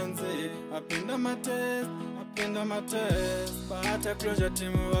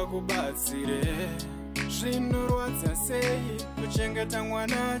 Zvinorwadza sei kuchengeta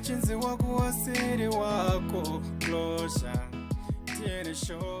mwana chinzi wako wasiri wako. Closure DNA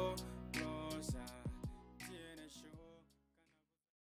show.